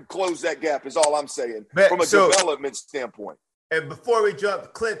I could close that gap is all I'm saying from a development standpoint. And before we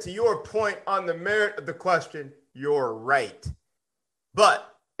jump, Clint, to your point on the merit of the question, you're right. But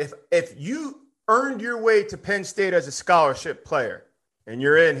if you earned your way to Penn State as a scholarship player, and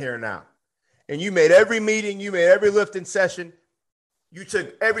you're in here now, and you made every meeting, you made every lifting session, you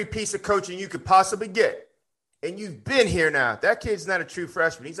took every piece of coaching you could possibly get, and you've been here now. That kid's not a true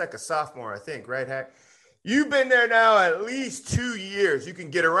freshman. He's like a sophomore, I think, right, Hack? You've been there now at least 2 years. You can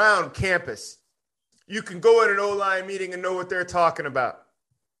get around campus. You can go in an O-line meeting and know what they're talking about.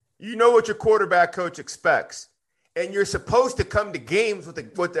 You know what your quarterback coach expects. And you're supposed to come to games with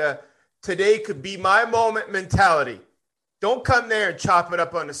the today could be my moment mentality. don't come there and chop it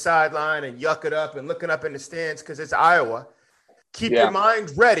up on the sideline and yuck it up and looking up in the stands because it's Iowa. Keep your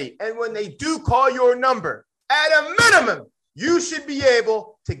mind ready. And when they do call your number, at a minimum, you should be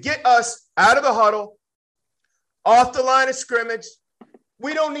able to get us out of the huddle, off the line of scrimmage.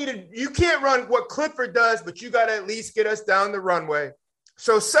 We don't need it. You can't run what Clifford does, but you got to at least get us down the runway.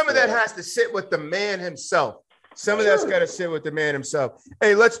 So some of that has to sit with the man himself. Some of that's got to sit with the man himself.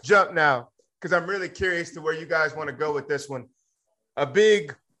 Hey, let's jump now because I'm really curious to where you guys want to go with this one. A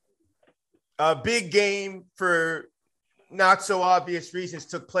big game for not so obvious reasons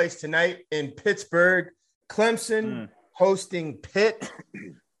took place tonight in Pittsburgh. Clemson hosting Pitt.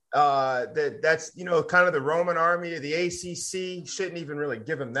 That's kind of the Roman army of the ACC. Shouldn't even really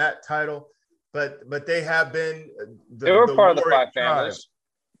give them that title, but they have been. They were part of the five families.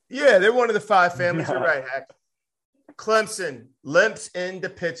 Yeah, they're one of the five families. You're right, Hack. Clemson limps into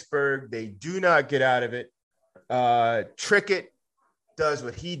Pittsburgh. They do not get out of it. Trickett does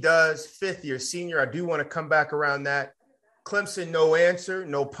what he does. Fifth-year senior. I do want to come back around that. Clemson, no answer,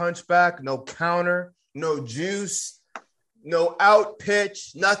 no punchback, no counter, no juice, no out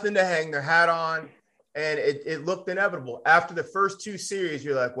pitch, nothing to hang their hat on. And it looked inevitable. After the first two series,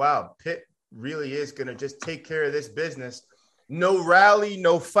 you're like, wow, Pitt really is going to just take care of this business. No rally,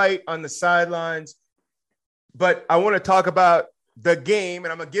 no fight on the sidelines. But I want to talk about the game,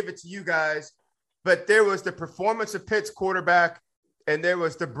 and I'm going to give it to you guys. But there was the performance of Pitt's quarterback, and there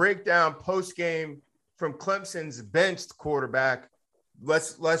was the breakdown post-game from Clemson's benched quarterback.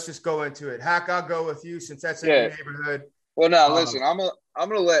 Let's just go into it. Hack, I'll go with you since that's in your neighborhood. Well, no, listen, I'm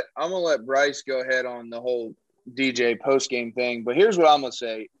gonna let Bryce go ahead on the whole DJ post-game thing. But here's what I'm gonna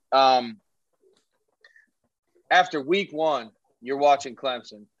say. After week one, you're watching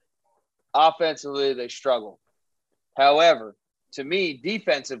Clemson. Offensively, they struggle. However, to me,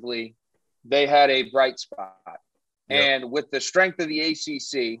 defensively, they had a bright spot. Yep. And with the strength of the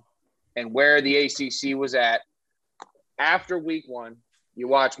ACC and where the ACC was at, after week one, you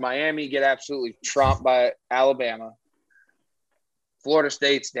watch Miami get absolutely trumped by Alabama. Florida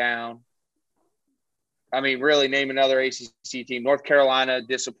State's down. I mean, really name another ACC team. North Carolina,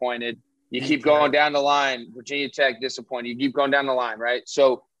 disappointed. You keep going down the line. Virginia Tech, disappointed. You keep going down the line, right?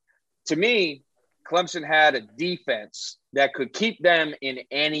 So, to me, Clemson had a defense that could keep them in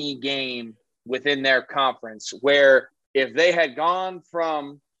any game within their conference, where if they had gone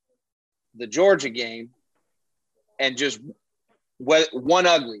from the Georgia game and just one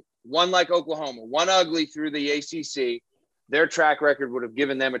ugly, one like Oklahoma, one ugly through the ACC, their track record would have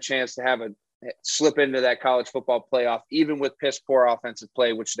given them a chance to have a slip into that college football playoff, even with piss poor offensive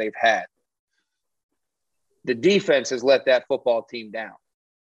play, which they've had. The defense has let that football team down.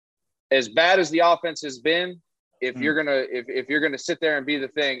 As bad as the offense has been, if you're gonna sit there and be the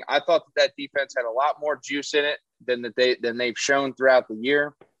thing, I thought that defense had a lot more juice in it than they've shown throughout the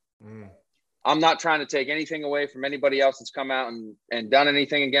year. I'm not trying to take anything away from anybody else that's come out and done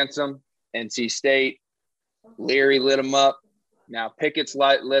anything against them. NC State, Leary lit them up. Now Pickett's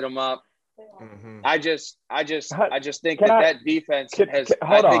lit them up. I just think that defense has.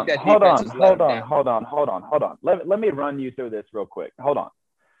 Hold on. Let me run you through this real quick. Hold on.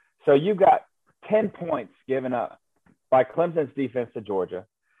 So you got 10 points given up by Clemson's defense to Georgia,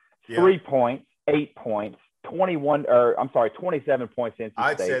 3 points, 8 points, 27 points to NC State.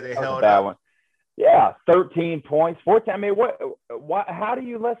 I'd say they held up. One. Yeah, 13 points, 14. I mean, what? How do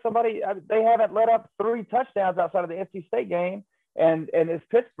you let somebody? They haven't let up 3 touchdowns outside of the NC State game and this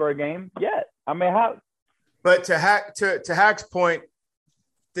Pittsburgh game yet. I mean, how? But to Hack's point,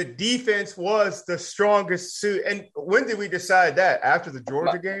 the defense was the strongest suit. And when did we decide that? After the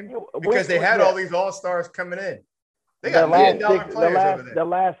Georgia game? Because they had all these all-stars coming in. They got $1 million players over there. The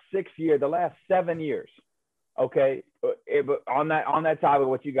last 6 years, the last 7 years. Okay, on that topic,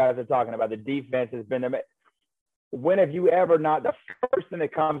 what you guys are talking about, the defense has been the. When have you ever not? The first thing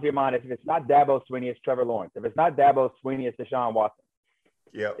that comes to your mind is if it's not Dabo Swinney, it's Trevor Lawrence. If it's not Dabo Swinney, it's Deshaun Watson.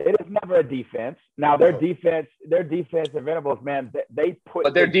 Yeah, it is never a defense. Now their defensive intervals, man, they put.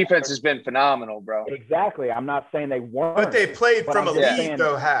 But their defense has been phenomenal, bro. Exactly. I'm not saying they weren't. But they played from a lead,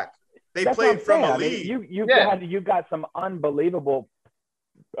 though, Hack. They played from a lead. I mean, you got some unbelievable.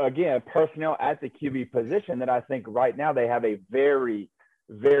 Again, personnel at the QB position that I think right now they have a very,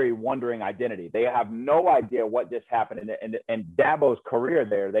 very wondering identity. They have no idea what just happened. And Dabo's career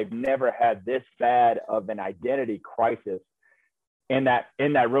there, they've never had this bad of an identity crisis in that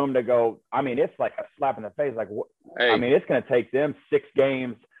room to go. I mean, it's like a slap in the face. Like, I mean, it's going to take them 6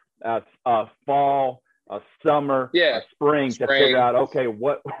 games, a fall, a summer, a spring to figure out, okay,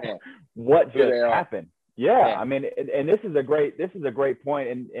 what just happened. Yeah, I mean, and this is a great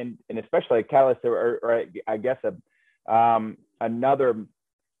point, and especially a catalyst or I guess another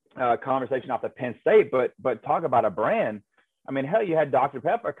conversation off the Penn State, but talk about a brand. I mean, hell, you had Dr.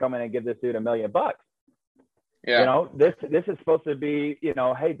 Pepper come in and give this dude $1 million. Yeah. You know, this is supposed to be, you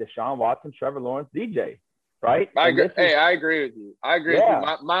know, hey, Deshaun Watson, Trevor Lawrence, DJ, right? I agree with you. I agree with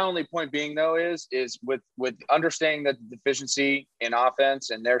Yeah. you. My only point being, though, is with understanding that the deficiency in offense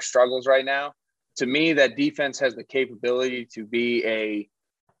and their struggles right now, to me, that defense has the capability to be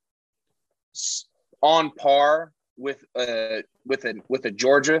on par with a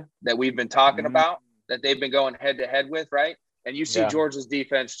Georgia that we've been talking about, that they've been going head to head with, right? And you see Georgia's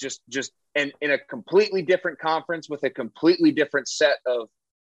defense just in a completely different conference with a completely different set of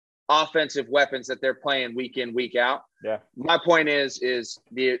offensive weapons that they're playing week in, week out. Yeah. My point is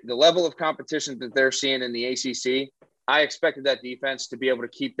the level of competition that they're seeing in the ACC. I expected that defense to be able to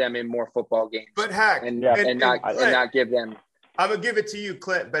keep them in more football games, But Hack, and not give them. I'm gonna give it to you,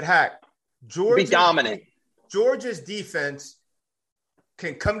 Clint. But Hack, Georgia's be dominant. Georgia's defense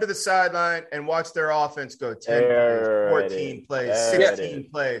can come to the sideline and watch their offense go 10 There plays, 14 plays, 16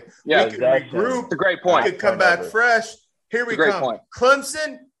 plays. Yeah, we can regroup. It's a great point. We can come back fresh. Here we come. Point.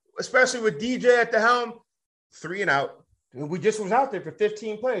 Clemson, especially with DJ at the helm, 3 and out. We just was out there for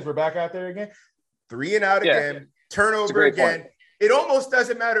 15 plays. We're back out there again. 3 and out again. Turnover again. Point. It almost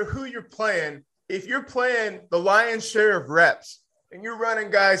doesn't matter who you're playing. If you're playing the lion's share of reps and you're running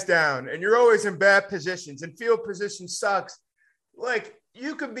guys down and you're always in bad positions and field position sucks, like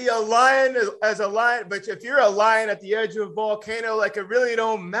you could be a lion as a lion, but if you're a lion at the edge of a volcano, like it really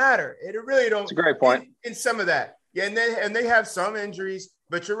don't matter. It really don't. It's a great point. In some of that. Yeah, and they have some injuries,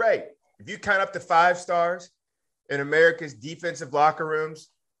 but you're right. If you count up to 5 stars in America's defensive locker rooms,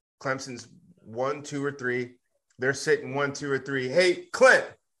 Clemson's 1, 2, or 3. They're sitting 1, 2, or 3. Hey, Clint.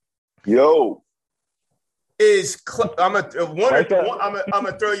 Yo. I'm gonna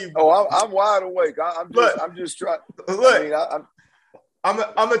throw you. Oh, I'm wide awake. I'm just trying. Look, I'm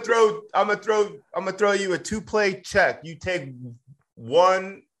gonna throw you a 2-play check. You take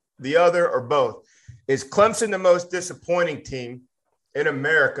one, the other, or both. Is Clemson the most disappointing team in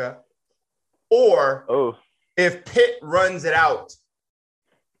America, or if Pitt runs it out,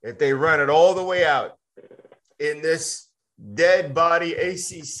 if they run it all the way out in this dead body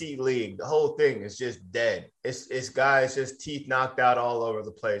ACC league, the whole thing is just dead. It's guys just teeth knocked out all over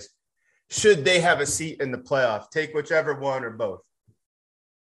the place. Should they have a seat in the playoff? Take whichever one or both.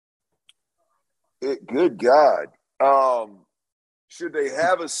 Good God. Should they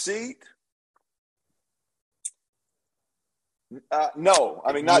have a seat? No.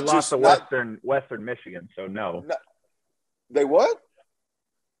 I mean, not lost just to Western Michigan, so no. They what?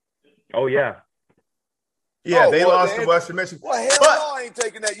 Oh, yeah. Yeah, they lost to Western Michigan. Well, hell no, I ain't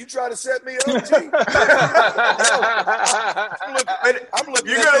taking that. You try to set me up, G. I'm looking.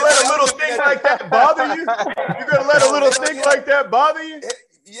 You're going to let a little thing like that bother you? You're going to let a little thing like that bother you?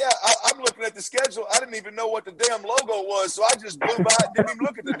 Yeah, I'm looking at the schedule. I didn't even know what the damn logo was, so I just blew by it, didn't even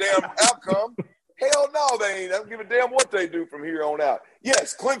look at the damn outcome. Hell no, they ain't. I don't give a damn what they do from here on out.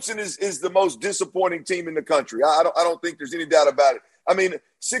 Yes, Clemson is the most disappointing team in the country. I don't think there's any doubt about it. I mean,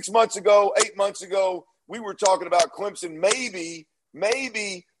 6 months ago, 8 months ago, we were talking about Clemson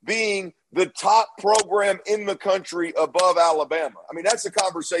maybe being the top program in the country above Alabama. I mean, that's the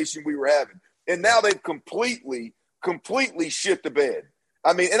conversation we were having. And now they've completely shit the bed.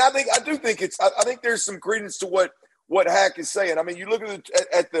 I mean, and I think there's some credence to what Hack is saying. I mean, you look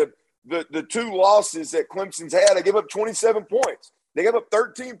at the 2 losses that Clemson's had. They gave up 27 points. They gave up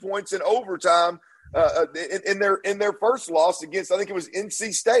 13 points in overtime in their first loss against, I think it was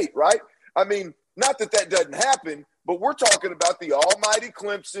NC State, right? I mean, not that doesn't happen, but we're talking about the almighty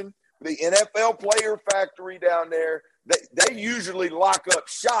Clemson, the NFL player factory down there. They usually lock up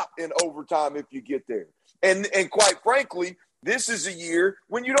shop in overtime if you get there. And quite frankly, this is a year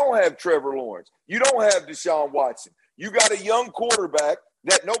when you don't have Trevor Lawrence. You don't have Deshaun Watson. You got a young quarterback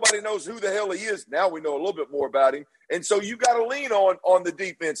that nobody knows who the hell he is. Now we know a little bit more about him. And so you got to lean on the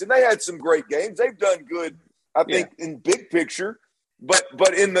defense. And they had some great games. They've done good, I think, in big picture.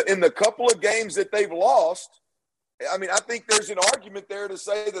 But in the couple of games that they've lost, I mean, I think there's an argument there to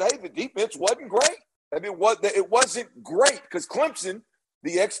say that, hey, the defense wasn't great. I mean, it wasn't great because Clemson,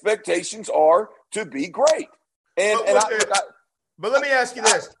 the expectations are to be great. But let me ask you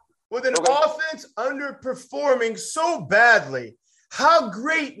this. With an offense underperforming so badly, how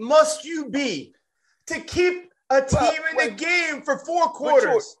great must you be to keep a team in the game for 4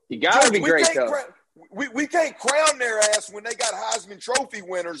 quarters? You got to be great, though. We can't crown their ass when they got Heisman Trophy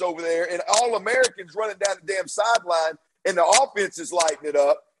winners over there and All-Americans running down the damn sideline and the offense is lighting it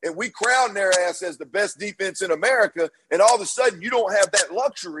up, and we crown their ass as the best defense in America, and all of a sudden you don't have that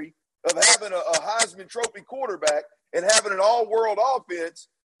luxury of having a Heisman Trophy quarterback and having an all-world offense,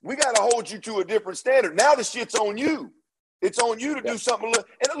 we got to hold you to a different standard. Now the shit's on you. It's on you to do something.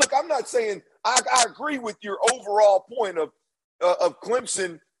 And look, I'm not saying I agree with your overall point of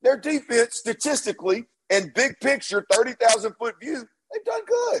Clemson. Their defense, statistically and big picture, 30,000-foot view, they've done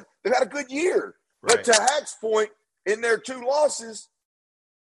good. They've had a good year. Right. But to Hack's point, in their 2 losses,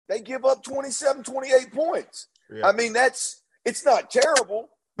 they give up 27, 28 points. Yeah. I mean, it's not terrible.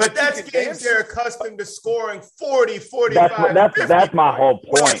 But that's games they're accustomed to scoring 40, 45, that's my whole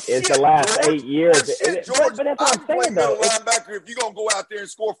point. Is the last 8 years. George, but that's what I'm saying, though. Linebacker if you're going to go out there and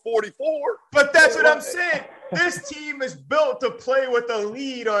score 44. But that's what I'm saying. This team is built to play with a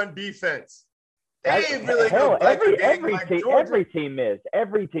lead on defense. They ain't really every team is.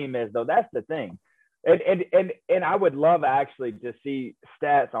 Every team is, though. That's the thing. And I would love actually to see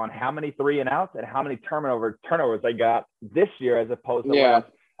stats on how many 3-and-outs and how many turnovers they got this year as opposed to last.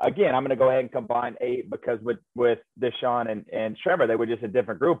 Again, I'm going to go ahead and combine 8 because with Deshaun and Trevor, they were just a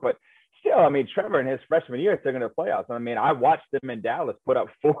different group. But still, I mean, Trevor in his freshman year took into the playoffs. I mean, I watched them in Dallas put up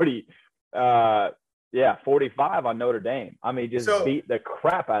 45 on Notre Dame. I mean, just beat the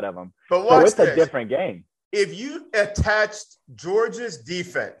crap out of them. But watch it's a different game. If you attached Georgia's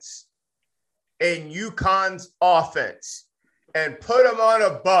defense and UConn's offense and put them on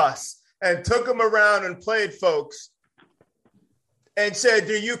a bus and took them around and played folks and said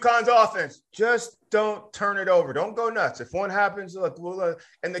to UConn's offense, just don't turn it over. Don't go nuts. If one happens, look,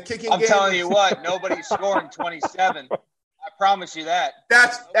 and the kicking game. I'm telling you what, nobody's scoring 27. I promise you that.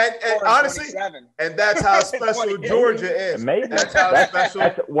 That's and honestly, 27. And that's how special Georgia is. Amazing. That's how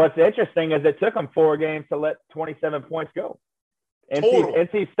special. What's interesting is it took them 4 games to let 27 points go.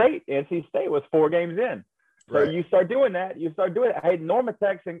 NC State was 4 games in. So you start doing that. Hey,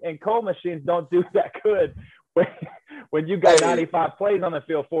 Normatex and Cold machines don't do that good when you got 95 plays on the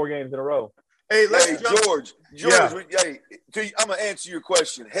field 4 games in a row. Hey, George, I'm going to answer your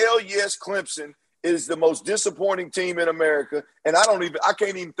question. Hell yes, Clemson is the most disappointing team in America. And I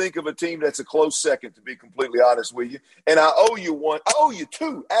can't even think of a team that's a close second, to be completely honest with you. And I owe you one. I owe you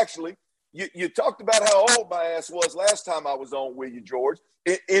 2, actually. You talked about how old my ass was last time I was on with you, George,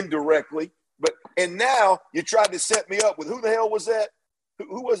 indirectly. And now you tried to set me up with who the hell was that?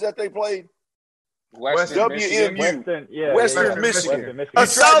 Who was that they played? Western WMU. Western Michigan. A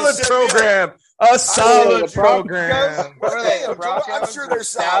solid program. A solid program. What are they? I'm sure they're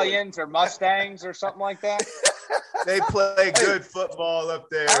Stallions or Mustangs or something like that. They play good football up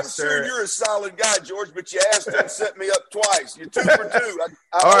there. I'm sure you're a solid guy, George, but you asked and set me up twice. You're 2 for 2.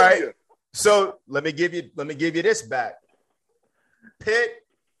 All right. You. So let me give you this back. Pitt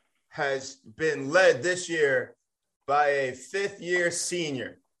has been led this year by a 5th-year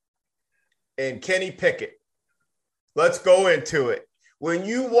senior and Kenny Pickett. Let's go into it. When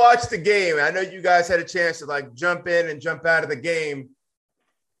you watch the game, I know you guys had a chance to jump in and jump out of the game.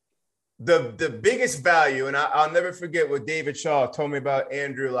 The biggest value, and I'll never forget what David Shaw told me about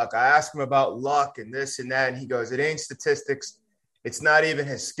Andrew Luck. I asked him about luck and this and that, and he goes, it ain't statistics. It's not even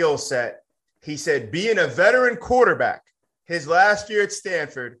his skill set. He said, being a veteran quarterback, his last year at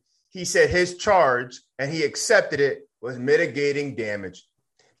Stanford, he said his charge, and he accepted it, was mitigating damage.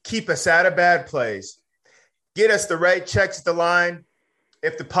 Keep us out of bad plays. Get us the right checks at the line.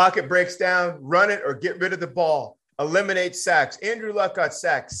 If the pocket breaks down, run it or get rid of the ball. Eliminate sacks. Andrew Luck got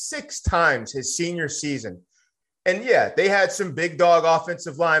sacked 6 times his senior season. And, yeah, they had some big dog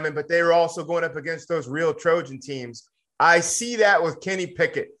offensive linemen, but they were also going up against those real Trojan teams. I see that with Kenny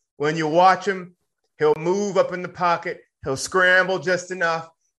Pickett. When you watch him, he'll move up in the pocket. He'll scramble just enough.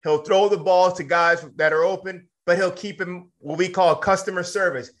 He'll throw the ball to guys that are open, but he'll keep him what we call customer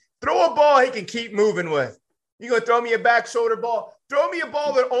service. Throw a ball he can keep moving with. You going to throw me a back shoulder ball? Throw me a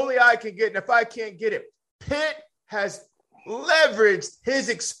ball that only I can get, and if I can't get it. Pitt has leveraged his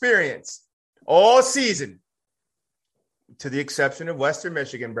experience all season, to the exception of Western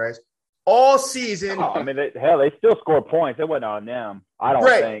Michigan, Bryce. All season. Oh, I mean, they still score points. It wasn't on them, I don't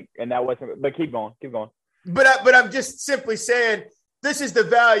think. And that wasn't. But keep going. But I'm just simply saying this is the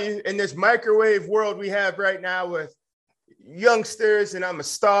value in this microwave world we have right now with youngsters. And I'm a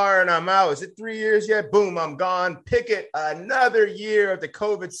star and I'm out. Is it 3 years yet? Boom, I'm gone. Pickett, another year of the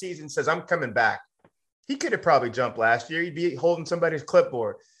COVID season, says I'm coming back. He could have probably jumped last year. He'd be holding somebody's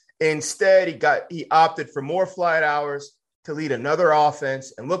clipboard. Instead, he opted for more flight hours to lead another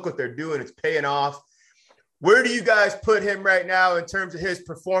offense, and look what they're doing. It's paying off. Where do you guys put him right now in terms of his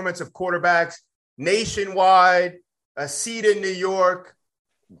performance of quarterbacks nationwide, a seat in New York,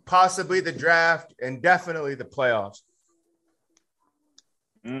 possibly the draft, and definitely the playoffs?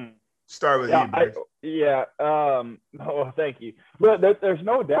 Start with you, Bruce. Yeah. Oh, thank you. But there's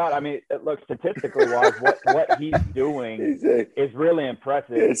no doubt. I mean, look, statistically wise, what he's doing is really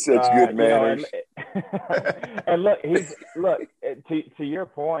impressive. It's such good manners. And look, to your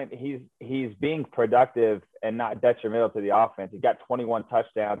point, he's being productive and not detrimental to the offense. He got 21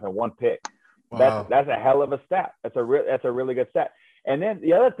 touchdowns and 1 pick. Wow. That's a hell of a stat. That's a really good stat. And then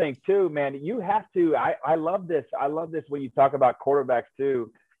the other thing too, man, you have to. I love this. I love this when you talk about quarterbacks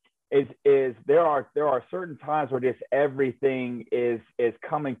too. Is there are certain times where just everything is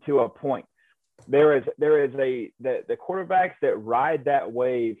coming to a point. There is the quarterbacks that ride that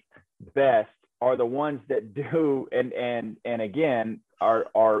wave best are the ones that do and again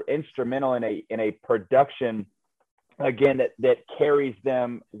are instrumental in a production again that carries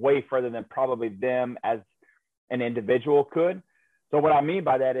them way further than probably them as an individual could. So what I mean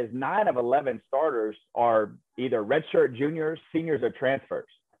by that is 9 of 11 starters are either redshirt juniors, seniors, or transfers.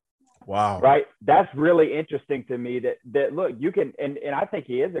 Wow. Right. That's really interesting to me that look, you can, and I think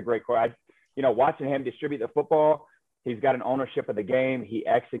he is a great quarterback. Watching him distribute the football, he's got an ownership of the game. He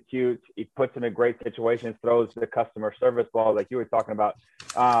executes, he puts in a great situation, throws the customer service ball like you were talking about.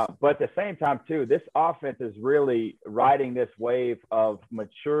 But at the same time too, this offense is really riding this wave of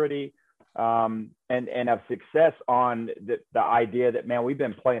maturity and of success on the idea that, man, we've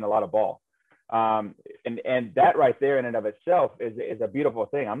been playing a lot of ball. And that right there in and of itself is a beautiful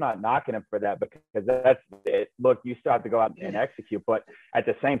thing. I'm not knocking him for that because that's it. Look, you still have to go out and execute, but at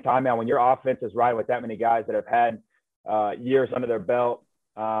the same time, man, when your offense is riding with that many guys that have had years under their belt,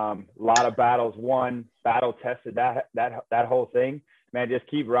 a lot of battles won, battle tested, that whole thing, man, just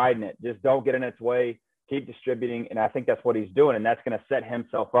keep riding it. Just don't get in its way, keep distributing. And I think that's what he's doing. And that's going to set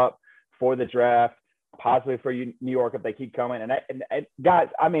himself up for the draft, possibly for New York if they keep coming. And guys,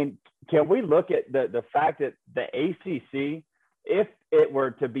 I mean, can we look at the fact that the ACC, if it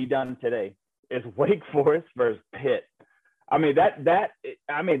were to be done today, is Wake Forest versus Pitt? I mean,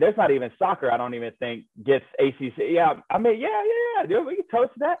 there's not even soccer, I don't even think, gets ACC. Yeah, I mean, yeah, dude, we can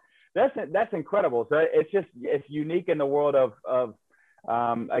toast that. That's incredible. So it's unique in the world of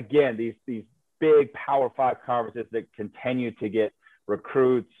again, these big Power 5 conferences that continue to get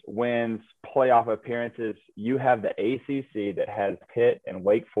recruits, wins, playoff appearances. You have the ACC that has Pitt and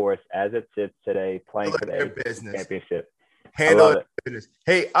Wake Forest as it sits today playing for the ACC championship. Handle it. Business.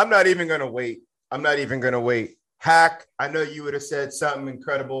 Hey, I'm not even going to wait. Hack, I know you would have said something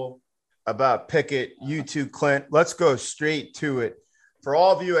incredible about Pickett. You too, Clint. Let's go straight to it. For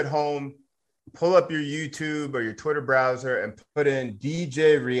all of you at home, pull up your YouTube or your Twitter browser and put in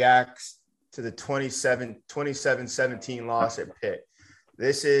DJ reacts to the 27-17 loss at Pitt.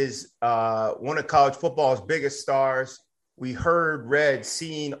 This is one of college football's biggest stars. We heard, read,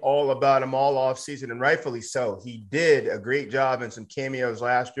 seen all about him all offseason, and rightfully so. He did a great job in some cameos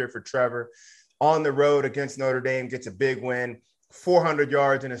last year for Trevor. On the road against Notre Dame, gets a big win, 400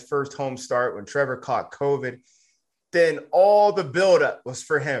 yards in his first home start when Trevor caught COVID. Then all the buildup was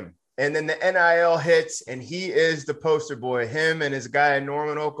for him. And then the NIL hits, and he is the poster boy, him and his guy in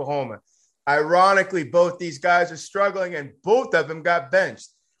Norman, Oklahoma. Ironically, both these guys are struggling, and both of them got benched.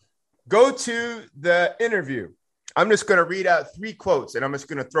 Go to the interview. I'm just going to read out 3 quotes, and I'm just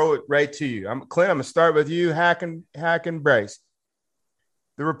going to throw it right to you. Clint, I'm going to start with you, Hack and Bryce.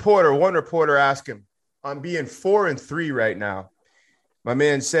 One reporter asked him, I'm being 4-3 right now. My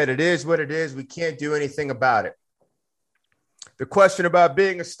man said, it is what it is. We can't do anything about it. The question about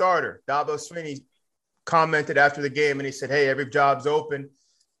being a starter, Dabo Swinney commented after the game, and he said, hey, every job's open.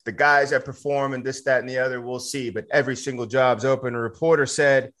 The guys that perform and this, that, and the other, we'll see. But every single job's open. A reporter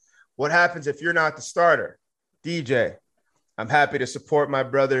said, what happens if you're not the starter? DJ, I'm happy to support my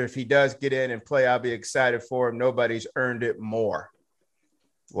brother. If he does get in and play, I'll be excited for him. Nobody's earned it more.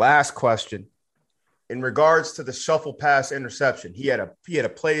 Last question. In regards to the shuffle pass interception, he had a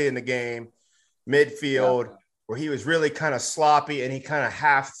play in the game, midfield, where he was really kind of sloppy and he kind of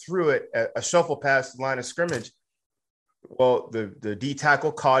half threw it, a shuffle pass to the line of scrimmage. Well, the D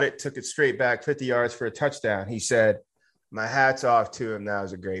tackle caught it, took it straight back 50 yards for a touchdown. He said, my hat's off to him. That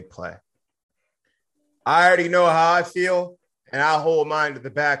was a great play. I already know how I feel, and I'll hold mine to the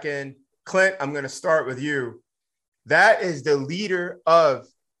back end. Clint, I'm going to start with you. That is the leader of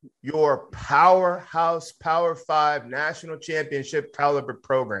your powerhouse, Power 5 national championship caliber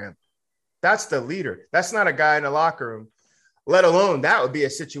program. That's the leader. That's not a guy in the locker room, let alone that would be a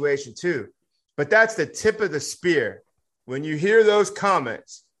situation too. But that's the tip of the spear. When you hear those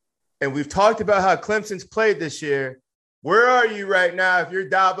comments, and we've talked about how Clemson's played this year, where are you right now if you're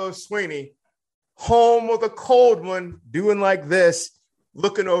Dabo Swinney, home with a cold one, doing like this,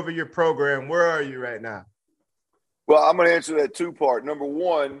 looking over your program? Where are you right now? Well, I'm going to answer that 2-part. Number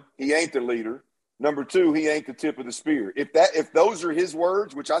one, he ain't the leader. Number two, he ain't the tip of the spear. If those are his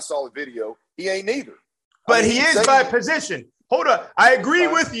words, which I saw the video, he ain't neither. But he is by position. Hold on. I agree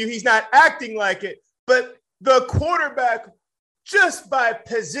with you. He's not acting like it. But the quarterback, just by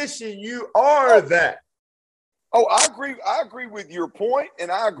position, you are that. Oh, I agree. I agree with your point,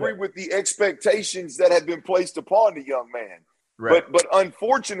 and I agree with the expectations that have been placed upon the young man. Right. But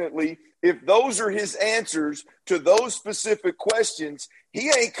unfortunately, if those are his answers to those specific questions, he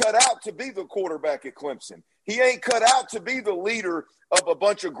ain't cut out to be the quarterback at Clemson. He ain't cut out to be the leader of a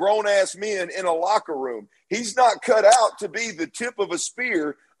bunch of grown-ass men in a locker room. He's not cut out to be the tip of a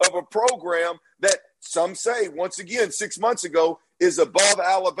spear of a program that some say, once again, 6 months ago, is above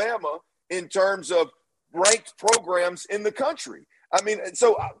Alabama in terms of ranked programs in the country. I mean,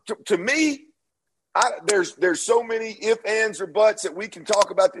 so to me, there's so many if, ands, or buts that we can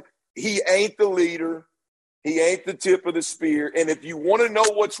talk about. He ain't the leader. He ain't the tip of the spear. And if you want to know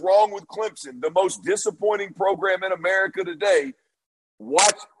what's wrong with Clemson, the most disappointing program in America today,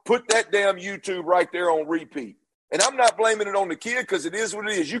 put that damn YouTube right there on repeat. And I'm not blaming it on the kid because it is what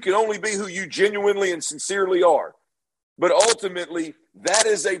it is. You can only be who you genuinely and sincerely are. But ultimately, that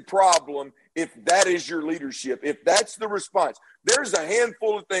is a problem if that is your leadership, if that's the response. There's a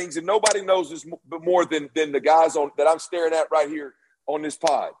handful of things, and nobody knows this more than the guys that I'm staring at right here on this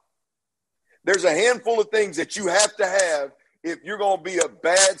pod. There's a handful of things that you have to have if you're going to be a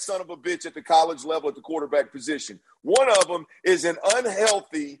bad son of a bitch at the college level at the quarterback position. One of them is an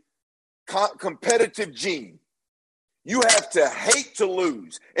unhealthy competitive gene. You have to hate to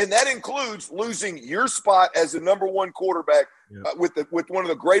lose, and that includes losing your spot as the number one quarterback with one of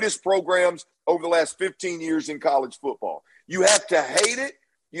the greatest programs over the last 15 years in college football. You have to hate it.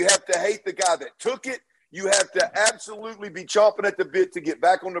 You have to hate the guy that took it. You have to absolutely be chomping at the bit to get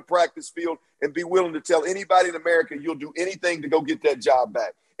back on the practice field and be willing to tell anybody in America you'll do anything to go get that job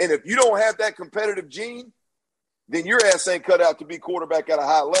back. And if you don't have that competitive gene, then your ass ain't cut out to be quarterback at a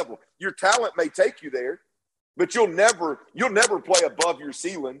high level. Your talent may take you there, but you'll never play above your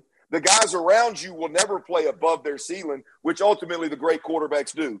ceiling. The guys around you will never play above their ceiling, which ultimately the great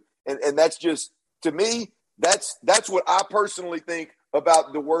quarterbacks do. And that's just, to me, that's what I personally think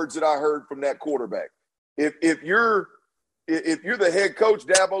about the words that I heard from that quarterback. If you're the head coach,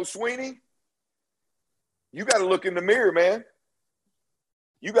 Dabo Swinney, you got to look in the mirror, man.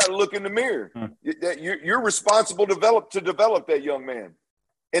 You got to look in the mirror. You're responsible to develop that young man.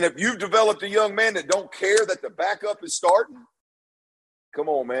 And if you've developed a young man that don't care that the backup is starting, come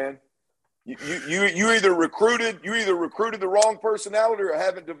on, man. You either recruited the wrong personality or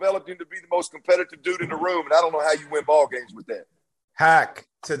haven't developed him to be the most competitive dude in the room. And I don't know how you win ball games with that. Hack,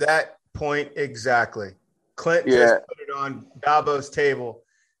 to that point exactly. Clint just put it on Dabo's table.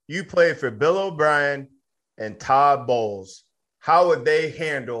 You played for Bill O'Brien and Todd Bowles. How would they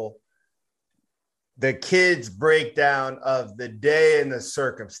handle the kids' breakdown of the day and the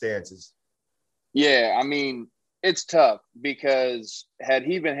circumstances? Yeah, I mean, it's tough because had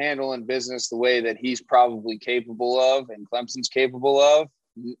he been handling business the way that he's probably capable of and Clemson's capable of,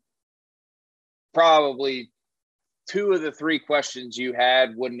 probably 2 of the 3 questions you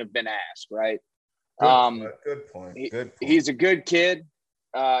had wouldn't have been asked, right? Good point. He's a good kid,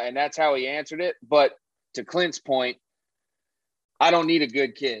 and that's how he answered it. But to Clint's point, I don't need a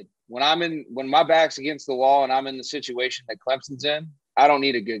good kid. When my back's against the wall and I'm in the situation that Clemson's in, I don't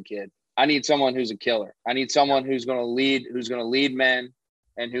need a good kid. I need someone who's a killer. I need someone who's going to lead men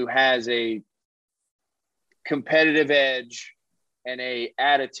and who has a competitive edge and a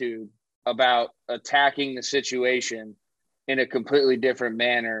attitude about attacking the situation in a completely different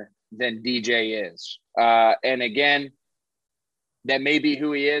manner than DJ is. And again, that may be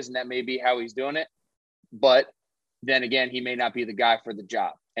who he is and that may be how he's doing it. But then again, he may not be the guy for the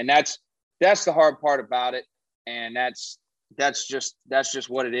job. And that's the hard part about it. And that's just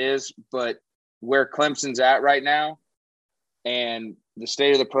what it is. But where Clemson's at right now and the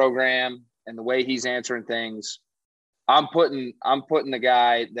state of the program and the way he's answering things, I'm putting the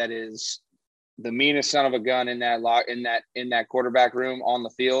guy that is the meanest son of a gun in that quarterback room on the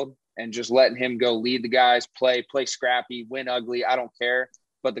field and just letting him go lead the guys, play scrappy, win ugly. I don't care.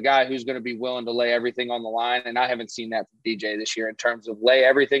 But the guy who's going to be willing to lay everything on the line, and I haven't seen that from DJ this year in terms of lay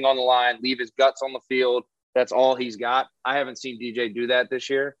everything on the line, leave his guts on the field. That's all he's got. I haven't seen DJ do that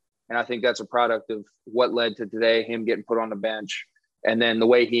this year, and I think that's a product of what led to today, him getting put on the bench, and then the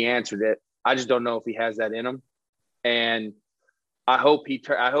way he answered it. I just don't know if he has that in him, and I hope he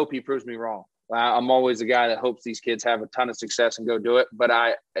proves me wrong. I'm always a guy that hopes these kids have a ton of success and go do it, but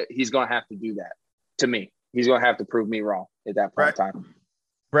he's going to have to do that to me. He's going to have to prove me wrong at that point in time.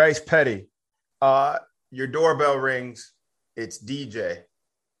 Bryce Petty, your doorbell rings. It's DJ.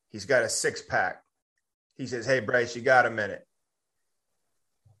 He's got a 6-pack. He says, "Hey, Bryce, you got a minute."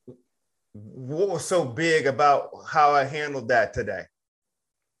 What was so big about how I handled that today?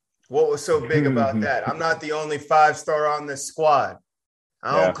 What was so big about that? I'm not the only 5-star on this squad.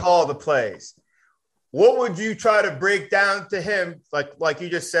 I don't call the plays. What would you try to break down to him? Like you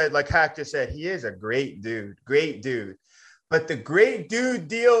just said, like Hack just said, he is a great dude. But the great dude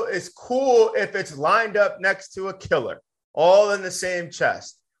deal is cool if it's lined up next to a killer, all in the same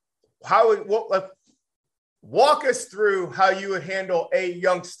chest. Walk us through how you would handle a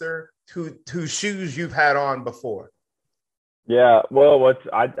youngster whose shoes you've had on before. Yeah, well, what's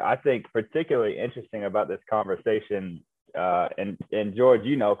I think particularly interesting about this conversation, and George,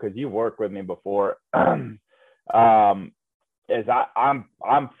 you know, because you worked with me before, is I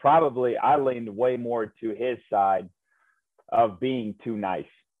leaned way more to his side of being too nice.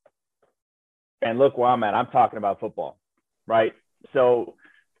 And look where I'm at. I'm talking about football, right? So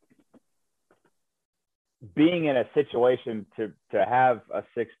being in a situation to have a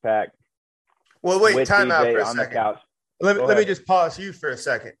 6-pack. Well, wait, time out for a on second. The couch. Let me just pause you for a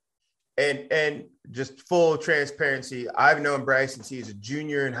second. And just full transparency, I've known Bryce since he's a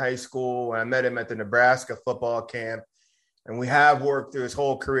junior in high school. I met him at the Nebraska football camp, and we have worked through his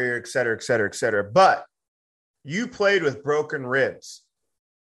whole career, et cetera, et cetera, et cetera. But you played with broken ribs.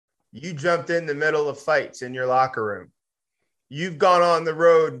 You jumped in the middle of fights in your locker room. You've gone on the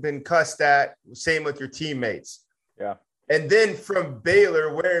road, been cussed at, same with your teammates. Yeah. And then from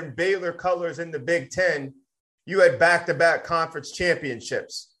Baylor, wearing Baylor colors in the Big Ten, you had back-to-back conference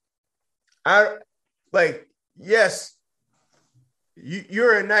championships. Yes,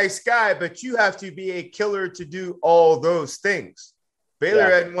 you're a nice guy, but you have to be a killer to do all those things. Baylor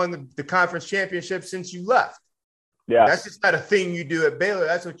hadn't won the conference championship since you left. Yeah. That's just not a thing you do at Baylor.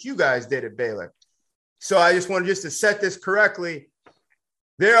 That's what you guys did at Baylor. So I just wanted to set this correctly.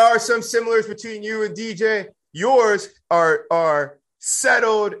 There are some similars between you and DJ. Yours are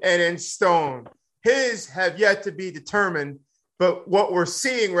settled and in stone. His have yet to be determined, but what we're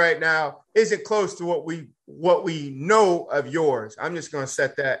seeing right now isn't close to what we know of yours. I'm just going to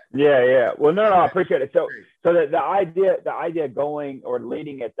set that. Yeah. Well, no, I appreciate it. So the idea going or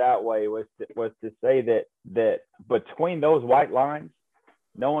leading it that way was to say that between those white lines,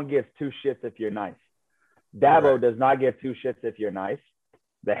 no one gives two shits if you're nice. Dabo does not give two shits if you're nice.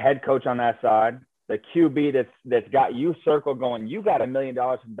 The head coach on that side, the QB that's got you circled going, you got $1 million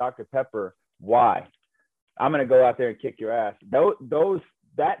from Dr. Pepper. Why? I'm going to go out there and kick your ass.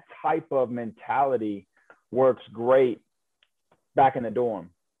 That type of mentality works great back in the dorm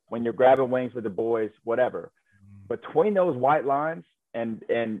when you're grabbing wings with the boys, whatever. Between those white lines, and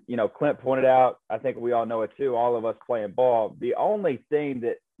you know, Clint pointed out, I think we all know it too, all of us playing ball, the only thing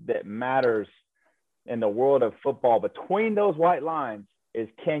that matters in the world of football between those white lines is,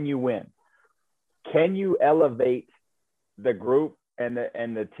 can you win? Can you elevate the group and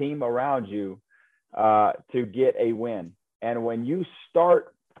the team around you to get a win? And when you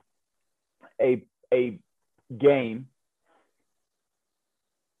start a game,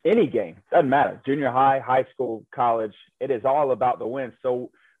 any game, doesn't matter, junior high, high school, college, it is all about the win.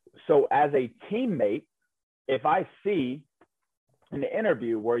 So as a teammate, if I see an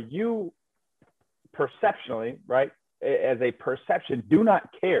interview where you perceptionally, right, as a perception, do not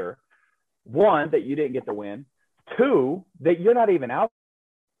care, one, that you didn't get the win, two, that you're not even out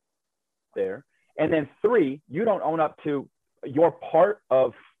there, and then three, you don't own up to your part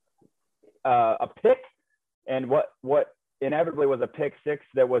of a pick and what inevitably was a pick six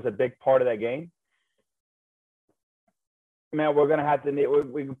that was a big part of that game. Man, we're gonna have to need.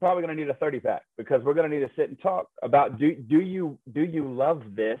 We're probably gonna need a 30-pack because we're gonna need to sit and talk about do you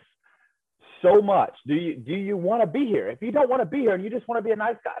love this so much? Do you want to be here? If you don't want to be here and you just want to be a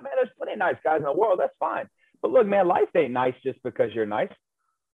nice guy, man, there's plenty of nice guys in the world. That's fine. But look, man, life ain't nice just because you're nice.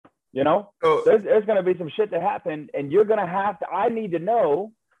 You know, there's going to be some shit that happen, and you're going to have to. I need to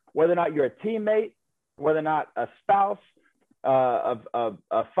know whether or not you're a teammate, whether or not a spouse,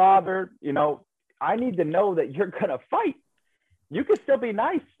 a father. You know, I need to know that you're going to fight. You can still be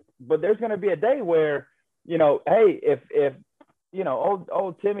nice, but there's going to be a day where, you know, hey, if you know,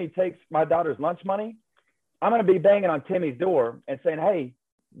 old Timmy takes my daughter's lunch money, I'm going to be banging on Timmy's door and saying, hey,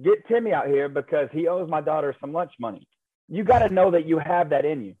 get Timmy out here because he owes my daughter some lunch money. You got to know that you have that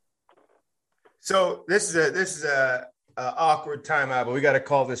in you. So this is a awkward timeout, but we got to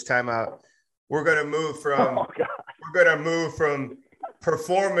call this timeout. We're going to move from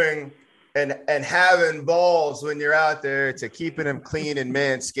performing and having balls when you're out there to keeping them clean and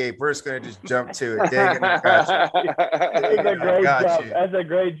manscaped. We're just going to just jump to it. Dang it, That's a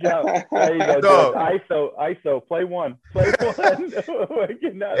great jump. There you go. ISO, play one.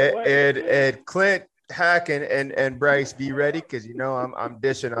 And Clint Hack and Bryce, be ready because I'm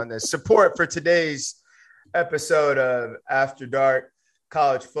dishing on this. Support for today's episode of After Dark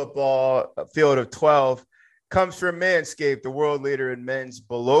College Football Field of 12 comes from Manscaped, the world leader in men's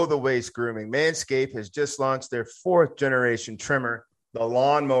below-the-waist grooming. Manscaped has just launched their 4th-generation trimmer, the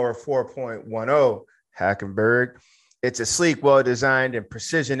Lawnmower 4.10 Hackenberg. It's a sleek, well-designed, and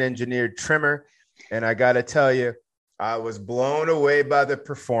precision-engineered trimmer, and I got to tell you, I was blown away by the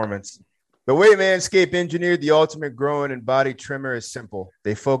performance. The way Manscaped engineered the ultimate growing and body trimmer is simple.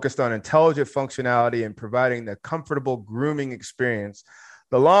 They focused on intelligent functionality and providing the comfortable grooming experience.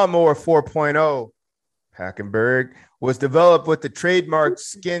 The Lawnmower 4.0 Hackenberg was developed with the trademark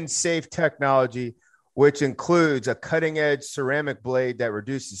skin-safe technology, which includes a cutting-edge ceramic blade that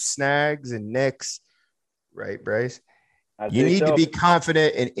reduces snags and nicks. Right, Bryce? You need to be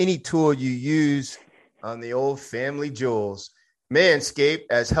confident in any tool you use on the old family jewels. Manscaped,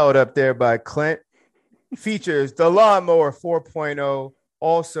 as held up there by Clint, features the Lawnmower 4.0,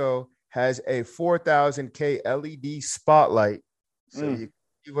 also has a 4000K LED spotlight. So you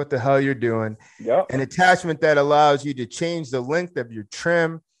see what the hell you're doing. Yep. An attachment that allows you to change the length of your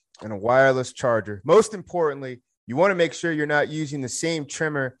trim and a wireless charger. Most importantly, you want to make sure you're not using the same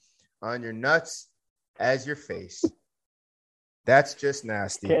trimmer on your nuts as your face. That's just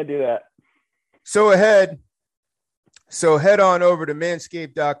nasty. Can't do that. So head on over to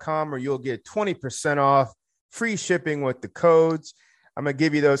manscaped.com where you'll get 20% off, free shipping with the codes. I'm going to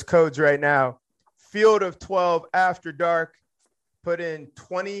give you those codes right now. Field of 12 After Dark. Put in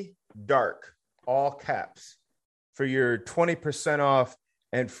 20 dark, all caps, for your 20% off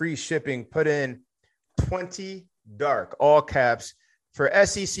and free shipping. Put in 20 dark, all caps. For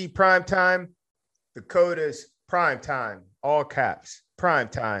SEC Primetime, the code is Primetime, all caps,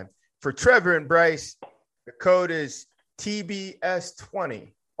 Primetime. For Trevor and Bryce, the code is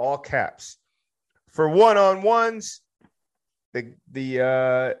TBS20, all caps. For one-on-ones,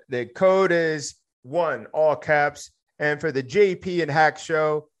 the code is 1, all caps. And for the JP and Hack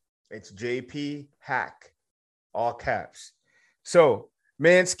show, it's JP Hack, all caps. So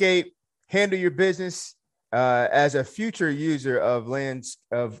Manscaped, handle your business. As a future user of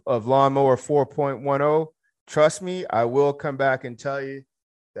Lawnmower 4.10, trust me, I will come back and tell you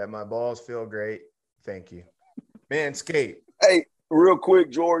that my balls feel great. Thank you. Manscaped. Hey, real quick,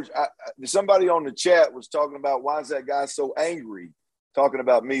 George, somebody on the chat was talking about why is that guy so angry? Talking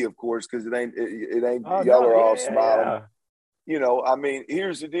about me, of course, because it ain't y'all are all smiling. Yeah. I mean,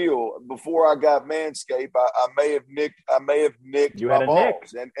 here's the deal. Before I got Manscaped, I may have nicked You my had a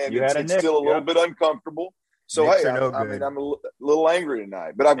balls, nick. and You had a it's nick. still a little bit uncomfortable. So Nicks hey, I'm a little angry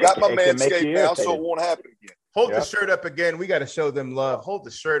tonight, but I've got my Manscaped now, so it won't happen again. Hold the shirt up again. We got to show them love. Hold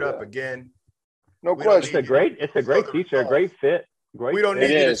the shirt up again. No question. It's a great t-shirt, great fit. Great. We don't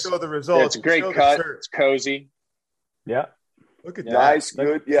need you to show the results. It's a great cut. It's cozy. Yeah. Look at that. Nice,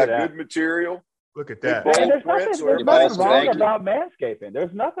 good. Yeah, good material. Look at that. Man, there's nothing wrong about manscaping.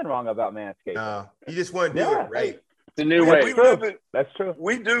 There's nothing wrong about manscaping. No, you just want to do it right. It's a new way. That's true.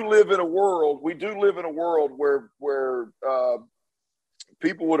 We do live in a world where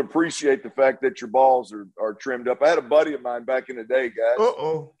people would appreciate the fact that your balls are trimmed up. I had a buddy of mine back in the day, guys.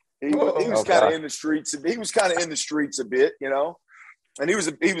 He was kind of in the streets. He was kind of in the streets a bit, And he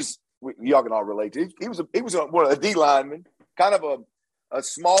was y'all can all relate to. He was a D lineman, kind of a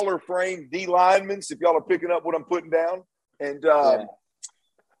smaller frame D lineman. So if y'all are picking up what I'm putting down, and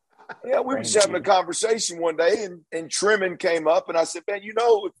we were just having a conversation one day, and trimming came up, and I said, man,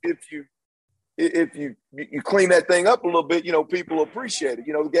 if you clean that thing up a little bit, people will appreciate it.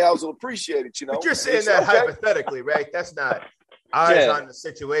 The gals will appreciate it. But you're saying that hypothetically, right? That's not eyes on the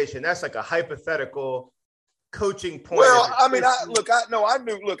situation. That's like a hypothetical coaching point. Well, I mean,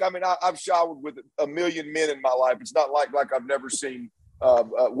 I've showered with a million men in my life. It's not like I've never seen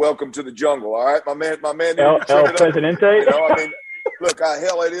Welcome to the Jungle. All right, my man. El Presidente.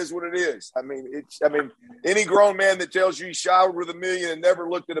 Hell, it is what it is. I mean, any grown man that tells you he showered with a million and never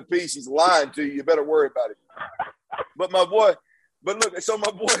looked at a piece, he's lying to you. You better worry about it. But my boy,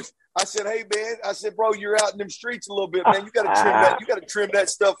 I said, hey man, bro, you're out in them streets a little bit, man. You got to trim that. You got to trim that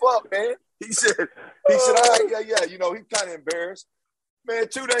stuff up, man. He said, all right, yeah. He's kind of embarrassed. Man,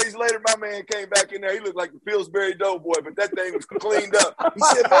 2 days later, my man came back in there. He looked like the Pillsbury Doughboy, but that thing was cleaned up. He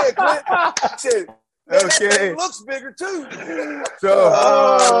said, man, Clint, that thing looks bigger too. So,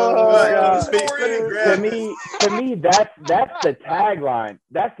 to me, that's the tagline.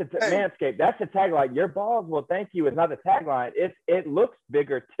 That's the Manscaped. That's the tagline. Your balls will thank you. It's not the tagline. It looks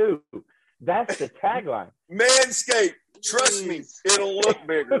bigger too. That's the tagline. Manscaped. Trust me, it'll look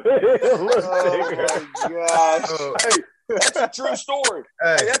bigger. It'll look bigger. Oh my gosh! That's a true story.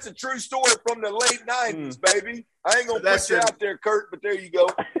 Hey, that's a true story from the late 90s, baby. I ain't going to put you out there, Kurt, but there you go.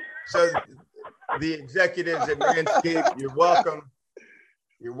 So the executives at Manscaped, you're welcome.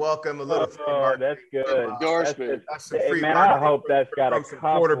 You're welcome. A little free marketing. That's good. Endorsement. That's some free man, marketing I hope that's got a some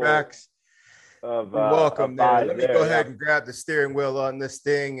couple quarterbacks. Of, you're welcome there. Let me go ahead yeah. and grab the steering wheel on this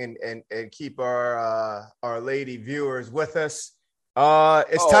thing and keep our lady viewers with us.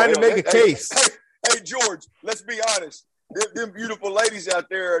 It's time to make a case. Hey, George, let's be honest. Them beautiful ladies out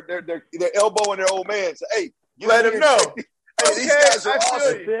there, they're elbowing their old man. So, hey, let them know. Hey, these guys are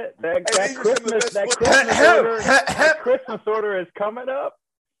awesome. That Christmas order is coming up.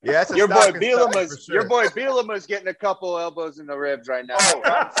 Yeah, your boy Bielema's getting a couple elbows in the ribs right now.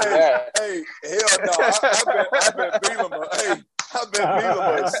 Hey, hell no! I bet Bielema. Hey, I bet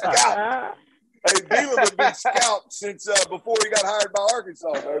Bielema is scalped. Hey, Bielema been scalped since before he got hired by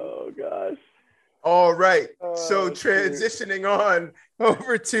Arkansas. Baby. Oh gosh. All right. So transitioning on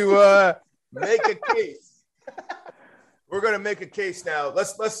over to make a case. We're gonna make a case now.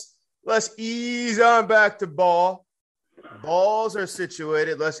 Let's ease on back to ball. Balls are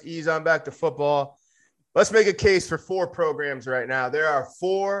situated. Let's ease on back to football. Let's make a case for 4 programs right now. There are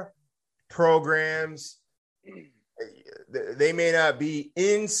 4 programs. They may not be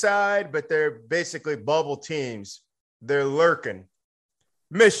inside, but they're basically bubble teams. They're lurking.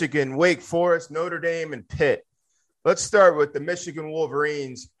 Michigan, Wake Forest, Notre Dame, and Pitt. Let's start with the Michigan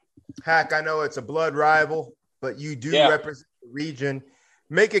Wolverines. Hack, I know it's a blood rival, but you do represent the region.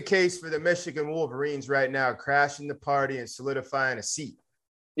 Make a case for the Michigan Wolverines right now, crashing the party and solidifying a seat.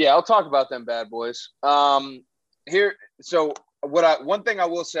 Yeah, I'll talk about them bad boys. One thing I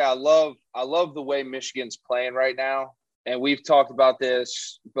will say, I love the way Michigan's playing right now, and we've talked about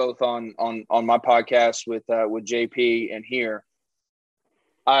this both on my podcast with JP and here.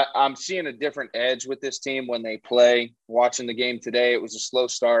 I'm seeing a different edge with this team when they play. Watching the game today, it was a slow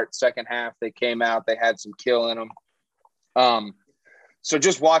start. Second half, they came out, they had some kill in them. So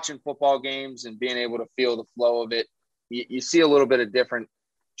just watching football games and being able to feel the flow of it, you see a little bit of different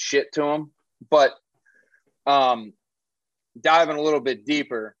shit to them. But diving a little bit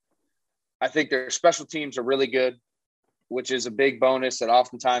deeper, I think their special teams are really good, which is a big bonus that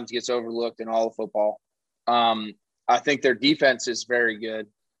oftentimes gets overlooked in all of football. I think their defense is very good,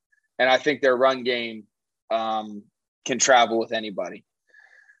 and I think their run game can travel with anybody.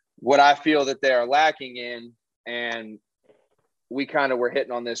 What I feel that they are lacking in, and we kind of were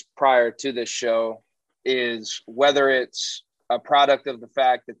hitting on this prior to this show, is whether it's a product of the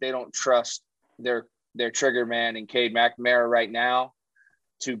fact that they don't trust their trigger man and Cade McNamara right now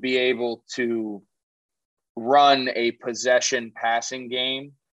to be able to run a possession passing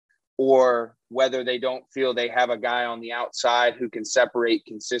game, or whether they don't feel they have a guy on the outside who can separate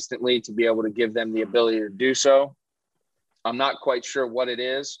consistently to be able to give them the ability to do so. I'm not quite sure what it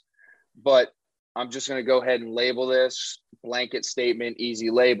is, but I'm just going to go ahead and label this blanket statement, easy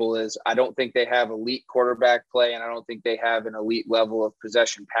label, is I don't think they have elite quarterback play, and I don't think they have an elite level of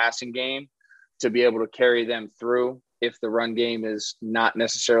possession passing game to be able to carry them through if the run game is not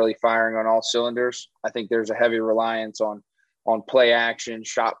necessarily firing on all cylinders. I think there's a heavy reliance on play action,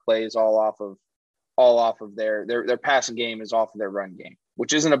 shot plays, all off of their passing game is off of their run game,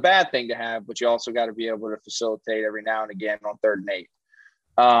 which isn't a bad thing to have, but you also got to be able to facilitate every now and again on 3rd and 8.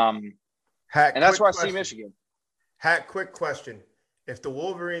 And that's where I see Michigan. Hack, quick question. If the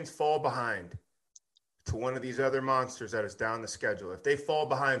Wolverines fall behind to one of these other monsters that is down the schedule, if they fall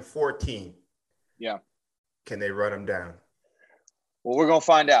behind 14, can they run them down? Well, we're going to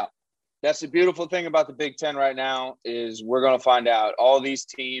find out. That's the beautiful thing about the Big Ten right now is we're going to find out. All these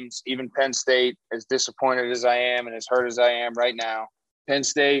teams, even Penn State, as disappointed as I am and as hurt as I am right now, Penn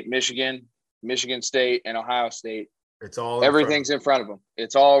State, Michigan, Michigan State, and Ohio State, everything's in front of them.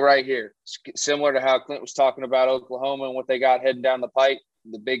 It's all right here. Similar to how Clint was talking about Oklahoma and what they got heading down the pike,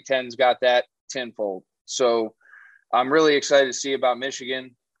 the Big Ten's got that tenfold. So I'm really excited to see about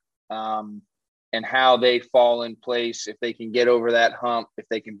Michigan and how they fall in place, if they can get over that hump, if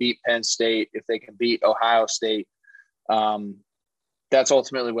they can beat Penn State, if they can beat Ohio State. That's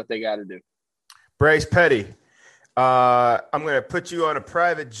ultimately what they got to do. Bryce Petty, I'm going to put you on a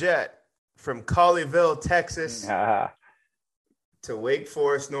private jet from Colleyville, Texas to Wake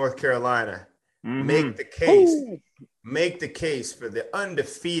Forest, North Carolina. Mm-hmm. Make the case. Ooh. Make the case for the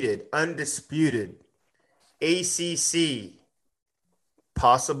undefeated, undisputed ACC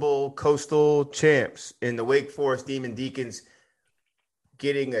possible coastal champs in the Wake Forest Demon Deacons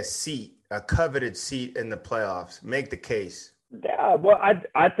getting a seat, a coveted seat in the playoffs. Make the case. Yeah, well,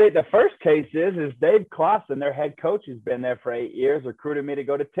 I think the first case is Dave Clawson, their head coach, has been there for 8 years, recruited me to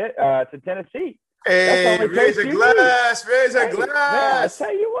go to Tennessee. Hey, That's only raise a KCB. glass, raise a Hey, man, I glass.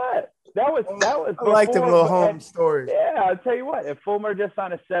 tell you what, that was I like them before, little home stories. Yeah, I'll tell you what. If Fulmer just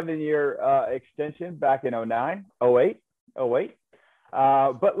signed a 7-year extension back in 09, 08.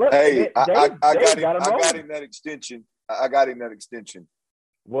 But look, Hey, I got him. got him I got rolling. him that extension. I got him that extension.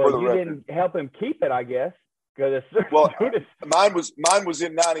 Well, you didn't help him keep it, I guess. Well, mine was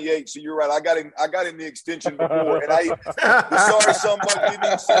in '98, so you're right. I got him the extension before, and the sorry somebody didn't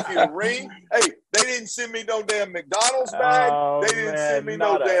even send me a ring. Hey, they didn't send me no damn McDonald's bag. They didn't send me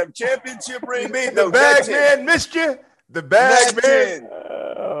no damn championship ring. You mean the bag man missed you? The bag man.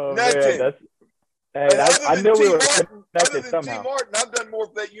 Nothing. Hey, I knew we were connected other than somehow. T. Martin, I've done more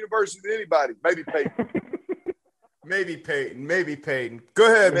for that university than anybody. Maybe Peyton. Maybe Peyton. Go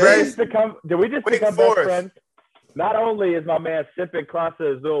ahead, Did we just become best friends? Not only is my man sipping Clase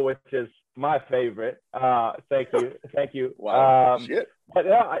Azul, which is my favorite. Thank you. Wow. Shit. But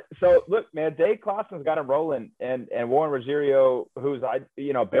so look, man, Dave Clawson's got him rolling, and Warren Rosario, who's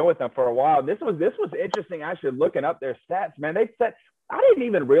been with them for a while. This was interesting, actually, looking up their stats, man. I didn't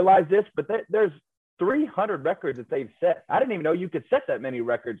even realize this, but there's 300 records that they've set. I didn't even know you could set that many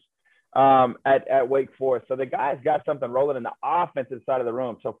records at Wake Forest. So the guys got something rolling in the offensive side of the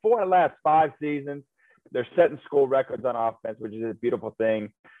room. So 4 of the last 5 seasons, they're setting school records on offense, which is a beautiful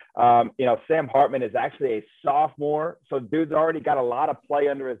thing. Sam Hartman is actually a sophomore. So dude's already got a lot of play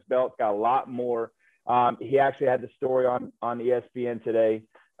under his belt, got a lot more. He actually had the story on ESPN today,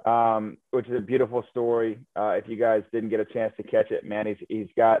 which is a beautiful story. If you guys didn't get a chance to catch it, man, he's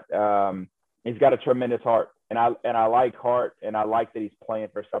got a tremendous heart. And I like heart, and I like that he's playing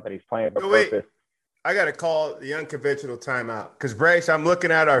for something. He's playing for purpose. I got to call the unconventional timeout because, Bryce, I'm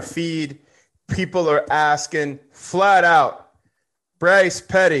looking at our feed. People are asking flat out, Bryce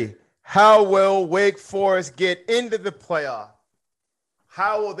Petty, how will Wake Forest get into the playoff?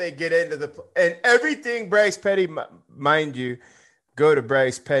 How will they get into and everything Bryce Petty, mind you, go to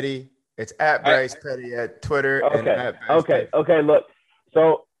Bryce Petty. It's at Bryce Petty at Twitter. Okay. And at Okay. Okay. Look,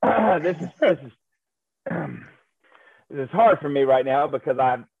 so this is hard for me right now because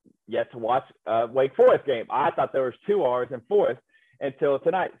I've yet to watch Wake Forest game. I thought there was 2 R's in Forest until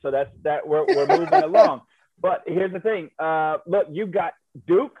tonight. So that's we're moving along. But here's the thing. Look, you've got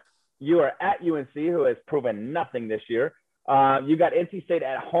Duke. You are at UNC, who has proven nothing this year. You got NC State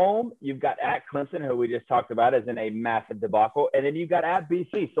at home. You've got at Clemson, who we just talked about, as in a massive debacle. And then you've got at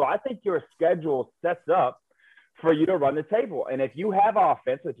BC. So I think your schedule sets up for you to run the table. And if you have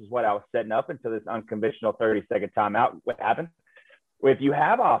offense, which is what I was setting up until this unconventional 30-second timeout, what happened? If you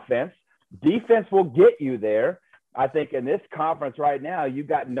have offense, defense will get you there. I think in this conference right now, you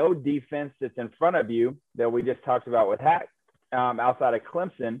got no defense that's in front of you that we just talked about with Hack outside of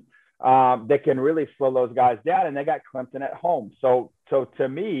Clemson that can really slow those guys down. And they got Clemson at home. So to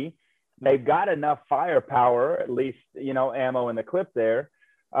me, they've got enough firepower, at least, ammo in the clip there,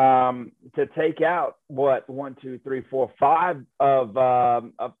 to take out 5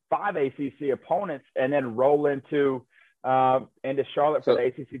 ACC opponents and then roll into Charlotte for the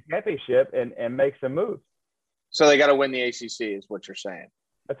ACC championship and make some moves. So they got to win the ACC is what you're saying.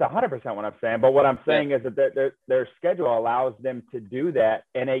 That's 100% what I'm saying. But what I'm saying is that their schedule allows them to do that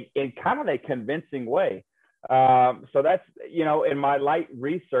in kind of a convincing way. So that's, in my light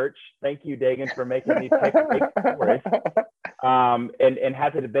research, thank you, Dagan, for making me take stories and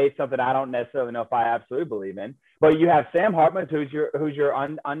have to debate something I don't necessarily know if I absolutely believe in. But you have Sam Hartman, who's your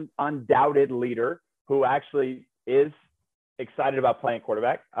undoubted leader, who actually is excited about playing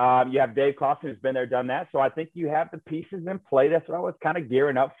quarterback. You have Dave Clawson, who's been there, done that. So I think you have the pieces in play. That's what I was kind of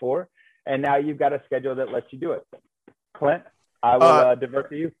gearing up for. And now you've got a schedule that lets you do it. Clint, I will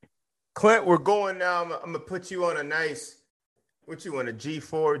divert to you. Clint, we're going now. I'm going to put you on a nice, what you want, a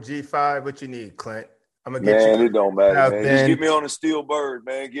G4, G5? What you need, Clint? I'm going to get you. It don't matter, man. Just get me on a steel bird,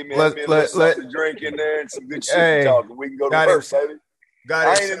 man. Give me a little something to drink in there and some good shit to talk. We can go to first, baby.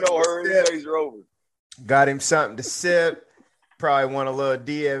 I ain't in no hurry. The days are over. Got him something to sip. Probably want a little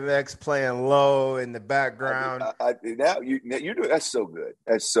DMX playing low in the background. Now you do. That's so good.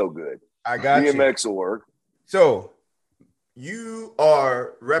 That's so good. I got DMX will work. So you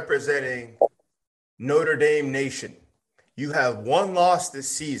are representing Notre Dame Nation. You have 1 loss this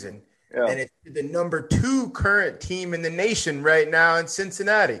season, and it's the number 2 current team in the nation right now in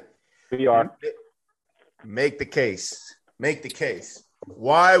Cincinnati. We are. Make the case. Make the case.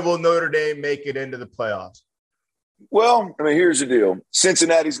 Why will Notre Dame make it into the playoffs? Well, I mean, here's the deal.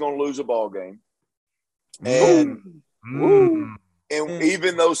 Cincinnati's going to lose a ball game. And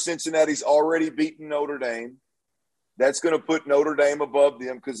even though Cincinnati's already beaten Notre Dame, that's going to put Notre Dame above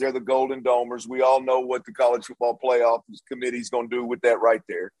them because they're the Golden Domers. We all know what the College Football Playoff Committee is going to do with that right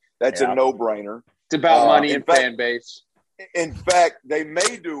there. That's a no-brainer. It's about money and fan base. In fact, they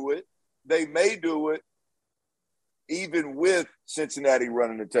may do it. They may do it even with Cincinnati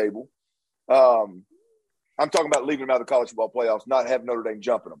running the table. I'm talking about leaving them out of the college football playoffs, not have Notre Dame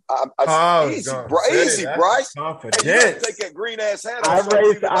jumping them. Easy, Bryce. Confidence. Hey, you got to take that green ass hat off. You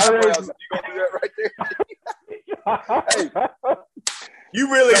gonna do that right there? Hey,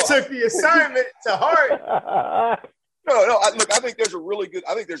 you really took the assignment to heart. No. I think there's a really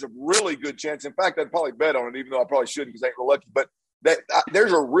good chance. In fact, I'd probably bet on it, even though I probably shouldn't because I ain't real lucky. But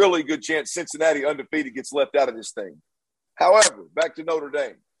there's a really good chance Cincinnati undefeated gets left out of this thing. However, back to Notre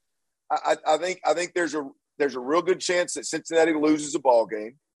Dame, I think there's a real good chance that Cincinnati loses a ball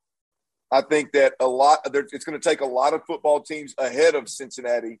game. I think that it's going to take a lot of football teams ahead of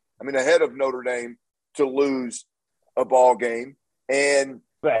Notre Dame to lose a ball game. And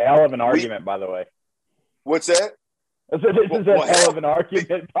it's a hell of an argument, by the way. What's that? This is a hell of an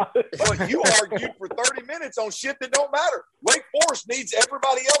argument. Well, you argued for 30 minutes on shit that don't matter. Wake Forest needs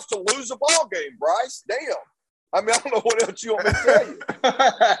everybody else to lose a ball game, Bryce. Damn. I mean, I don't know what else you want me to tell you.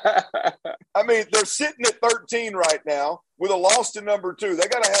 I mean, they're sitting at 13 right now with a loss to number 2. They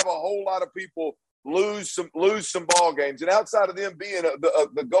got to have a whole lot of people lose some ball games, and outside of them being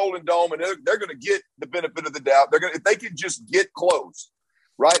the Golden Dome, and they're going to get the benefit of the doubt. If they can just get close,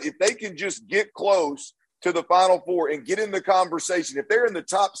 right? If they can just get close to the Final Four and get in the conversation, if they're in the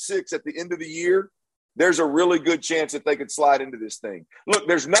top 6 at the end of the year, there's a really good chance that they could slide into this thing. Look,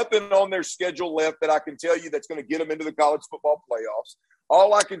 there's nothing on their schedule left that I can tell you that's going to get them into the college football playoffs.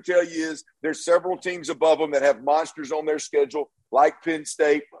 All I can tell you is there's several teams above them that have monsters on their schedule, like Penn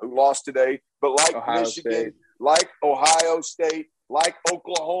State, who lost today, but like Michigan, like Ohio State, like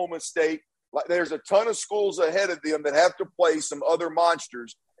Oklahoma State. Like, there's a ton of schools ahead of them that have to play some other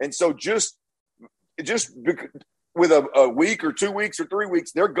monsters. And so just with a week or 2 weeks or 3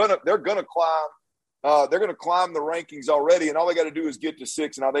 weeks, they're gonna climb. They're going to climb the rankings already, and all they got to do is get to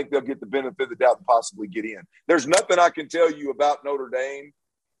 6, and I think they'll get the benefit of the doubt to possibly get in. There's nothing I can tell you about Notre Dame,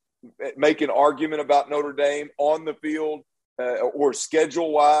 make an argument about Notre Dame on the field or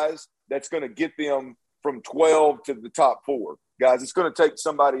schedule-wise that's going to get them from 12 to the top 4. Guys, it's going to take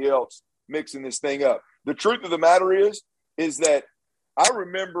somebody else mixing this thing up. The truth of the matter is that I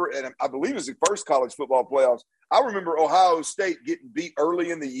remember, and I believe it was the first college football playoffs, I remember Ohio State getting beat early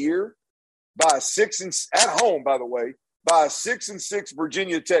in the year by a 6 at home, by the way, by a 6-6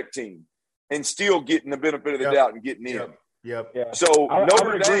 Virginia Tech team, and still getting the benefit of the doubt and getting in. Yep. Yeah. So I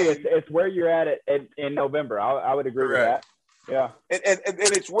Notre would agree. Dame, it's where you're at in November. I would agree with that. Yeah. And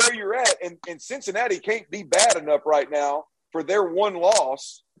it's where you're at, and Cincinnati can't be bad enough right now for their one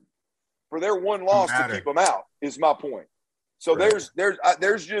loss to keep them out. Is my point. So there's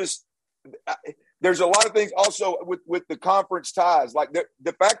a lot of things also with the conference ties. Like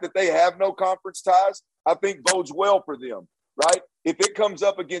the fact that they have no conference ties, I think bodes well for them, right? If it comes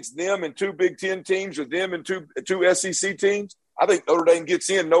up against them and 2 Big Ten teams or them and two SEC teams, I think Notre Dame gets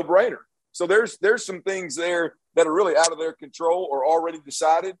in, no brainer. So there's some things there that are really out of their control or already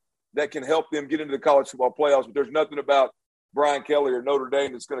decided that can help them get into the college football playoffs. But there's nothing about Brian Kelly or Notre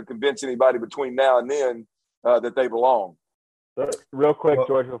Dame that's going to convince anybody between now and then that they belong. So, real quick,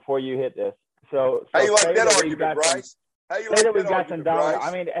 George, before you hit this. So how you like that argument, Bryce? How you like that argument, Bryce?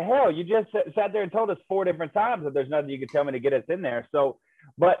 I mean, hell, you just sat there and told us 4 different times that there's nothing you could tell me to get us in there. So,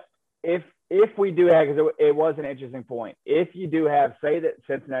 but if we do have, because it was an interesting point, if you do have, say that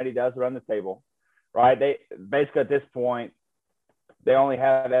Cincinnati does run the table, right? They basically at this point, they only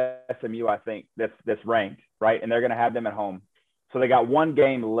have SMU, I think, that's ranked, right? And they're going to have them at home. So they got 1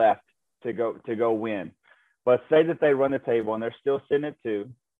 game left to go win. But say that they run the table and they're still sitting at 2.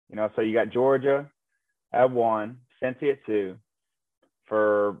 You know, so you got Georgia at 1, Cincy at 2.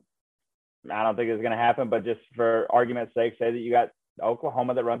 I don't think it's going to happen, but just for argument's sake, say that you got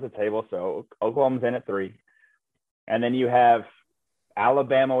Oklahoma that runs the table. So Oklahoma's in at 3. And then you have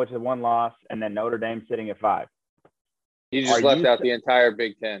Alabama, which is 1 loss, and then Notre Dame sitting at 5. You just left out the entire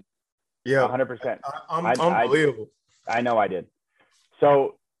Big Ten. Yeah, 100%. Unbelievable. I know I did.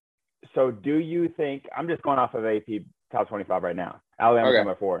 So do you think – I'm just going off of AP top 25 right now. Alabama's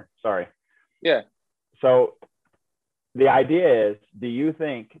number 4. Sorry. Yeah. So the idea is, do you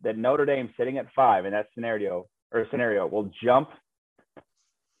think that Notre Dame sitting at 5 in that scenario will jump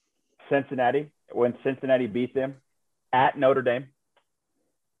Cincinnati when Cincinnati beat them at Notre Dame?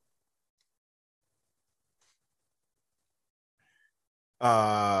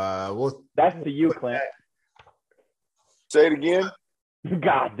 Well, that's to you, Clint. Say it again.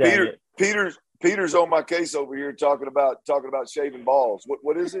 God damn it. Peter's on my case over here talking about shaving balls.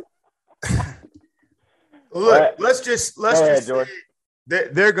 What is it? Look, let's just say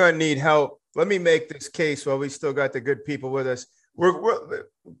they're going to need help. Let me make this case while we still got the good people with us.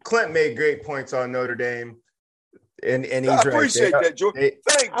 Clint made great points on Notre Dame, and he's right. I appreciate that, George.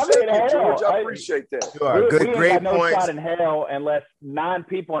 Thank you, George. I appreciate that. You are we great ain't got points. No shot in hell unless 9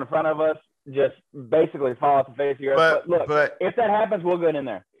 people in front of us just basically fall off the face of your earth. But look, if that happens, we'll get in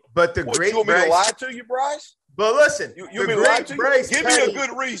there. But you want me to lie to you, Bryce? But listen, you mean lie to you? Give me a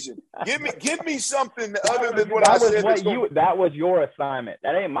good reason. Give me something other than what I said. That was your assignment.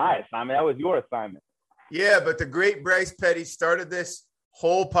 That ain't my assignment. That was your assignment. Yeah, but the great Bryce Petty started this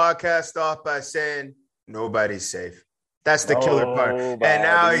whole podcast off by saying nobody's safe. That's the killer part. And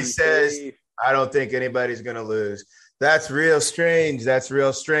now he says, I don't think anybody's going to lose. That's real strange.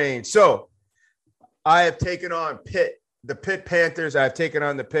 So I have taken on the Pitt Panthers. I've taken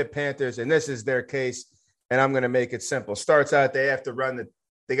on the Pitt Panthers, and this is their case. And I'm going to make it simple. Starts out, they got to run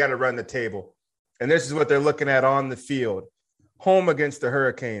the table. And this is what they're looking at on the field. Home against the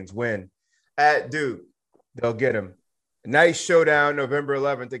Hurricanes, win. At Duke, they'll get them. Nice showdown November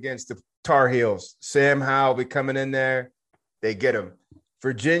 11th against the Tar Heels. Sam Howell will be coming in there. They get them.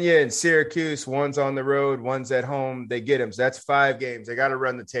 Virginia and Syracuse, one's on the road, one's at home. They get them. So that's 5 games. They got to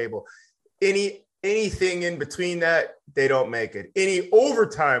run the table. Anything in between that, they don't make it. Any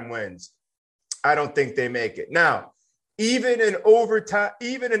overtime wins, I don't think they make it. Now, even an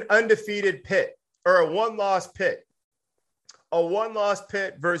undefeated Pitt or a one-loss Pitt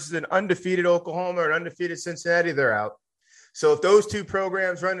versus an undefeated Oklahoma or an undefeated Cincinnati, they're out. So if those 2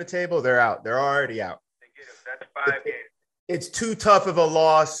 programs run the table, they're out. They're already out. That's 5 games. It's too tough of a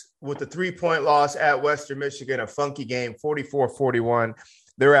loss with the 3-point loss at Western Michigan, a funky game, 44-41.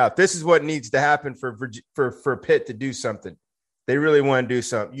 They're out. This is what needs to happen for Pitt to do something. They really want to do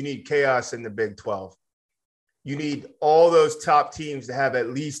something. You need chaos in the Big 12. You need all those top teams to have at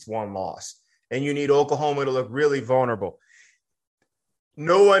least 1 loss. And you need Oklahoma to look really vulnerable.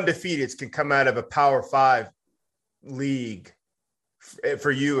 No undefeateds can come out of a Power 5 league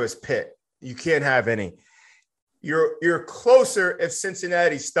for you as Pitt. You can't have any. You're closer if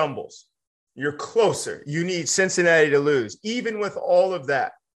Cincinnati stumbles. You're closer. You need Cincinnati to lose. Even with all of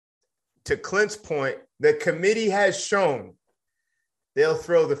that, to Clint's point, the committee has shown they'll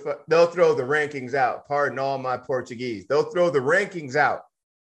throw the rankings out. Pardon all my Portuguese. They'll throw the rankings out.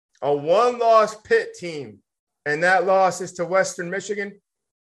 A 1-loss Pitt team, and that loss is to Western Michigan.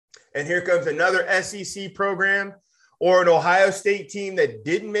 And here comes another SEC program or an Ohio State team that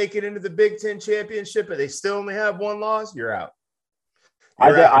didn't make it into the Big Ten championship, but they still only have 1 loss. You're out.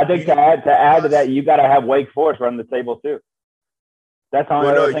 I think to add to that, you got to have Wake Forest run the table too. That's the only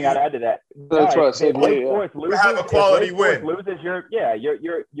other thing I'd add to that. That's what I said. Wake Forest loses, have a quality win. Loses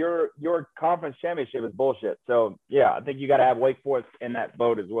your conference championship is bullshit. So yeah, I think you got to have Wake Forest in that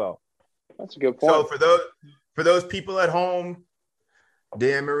boat as well. That's a good point. So for those people at home,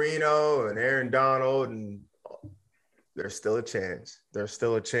 Dan Marino and Aaron Donald, and there's still a chance.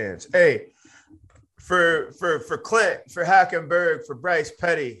 Hey, for Clint, for Hackenberg, for Bryce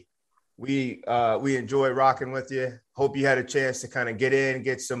Petty, we enjoy rocking with you. Hope you had a chance to kind of get in,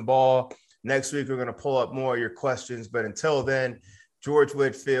 get some ball. Next week, we're going to pull up more of your questions. But until then, George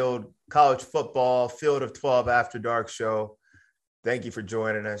Whitfield, College Football, Field of 12 After Dark show. Thank you for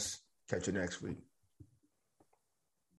joining us. Catch you next week.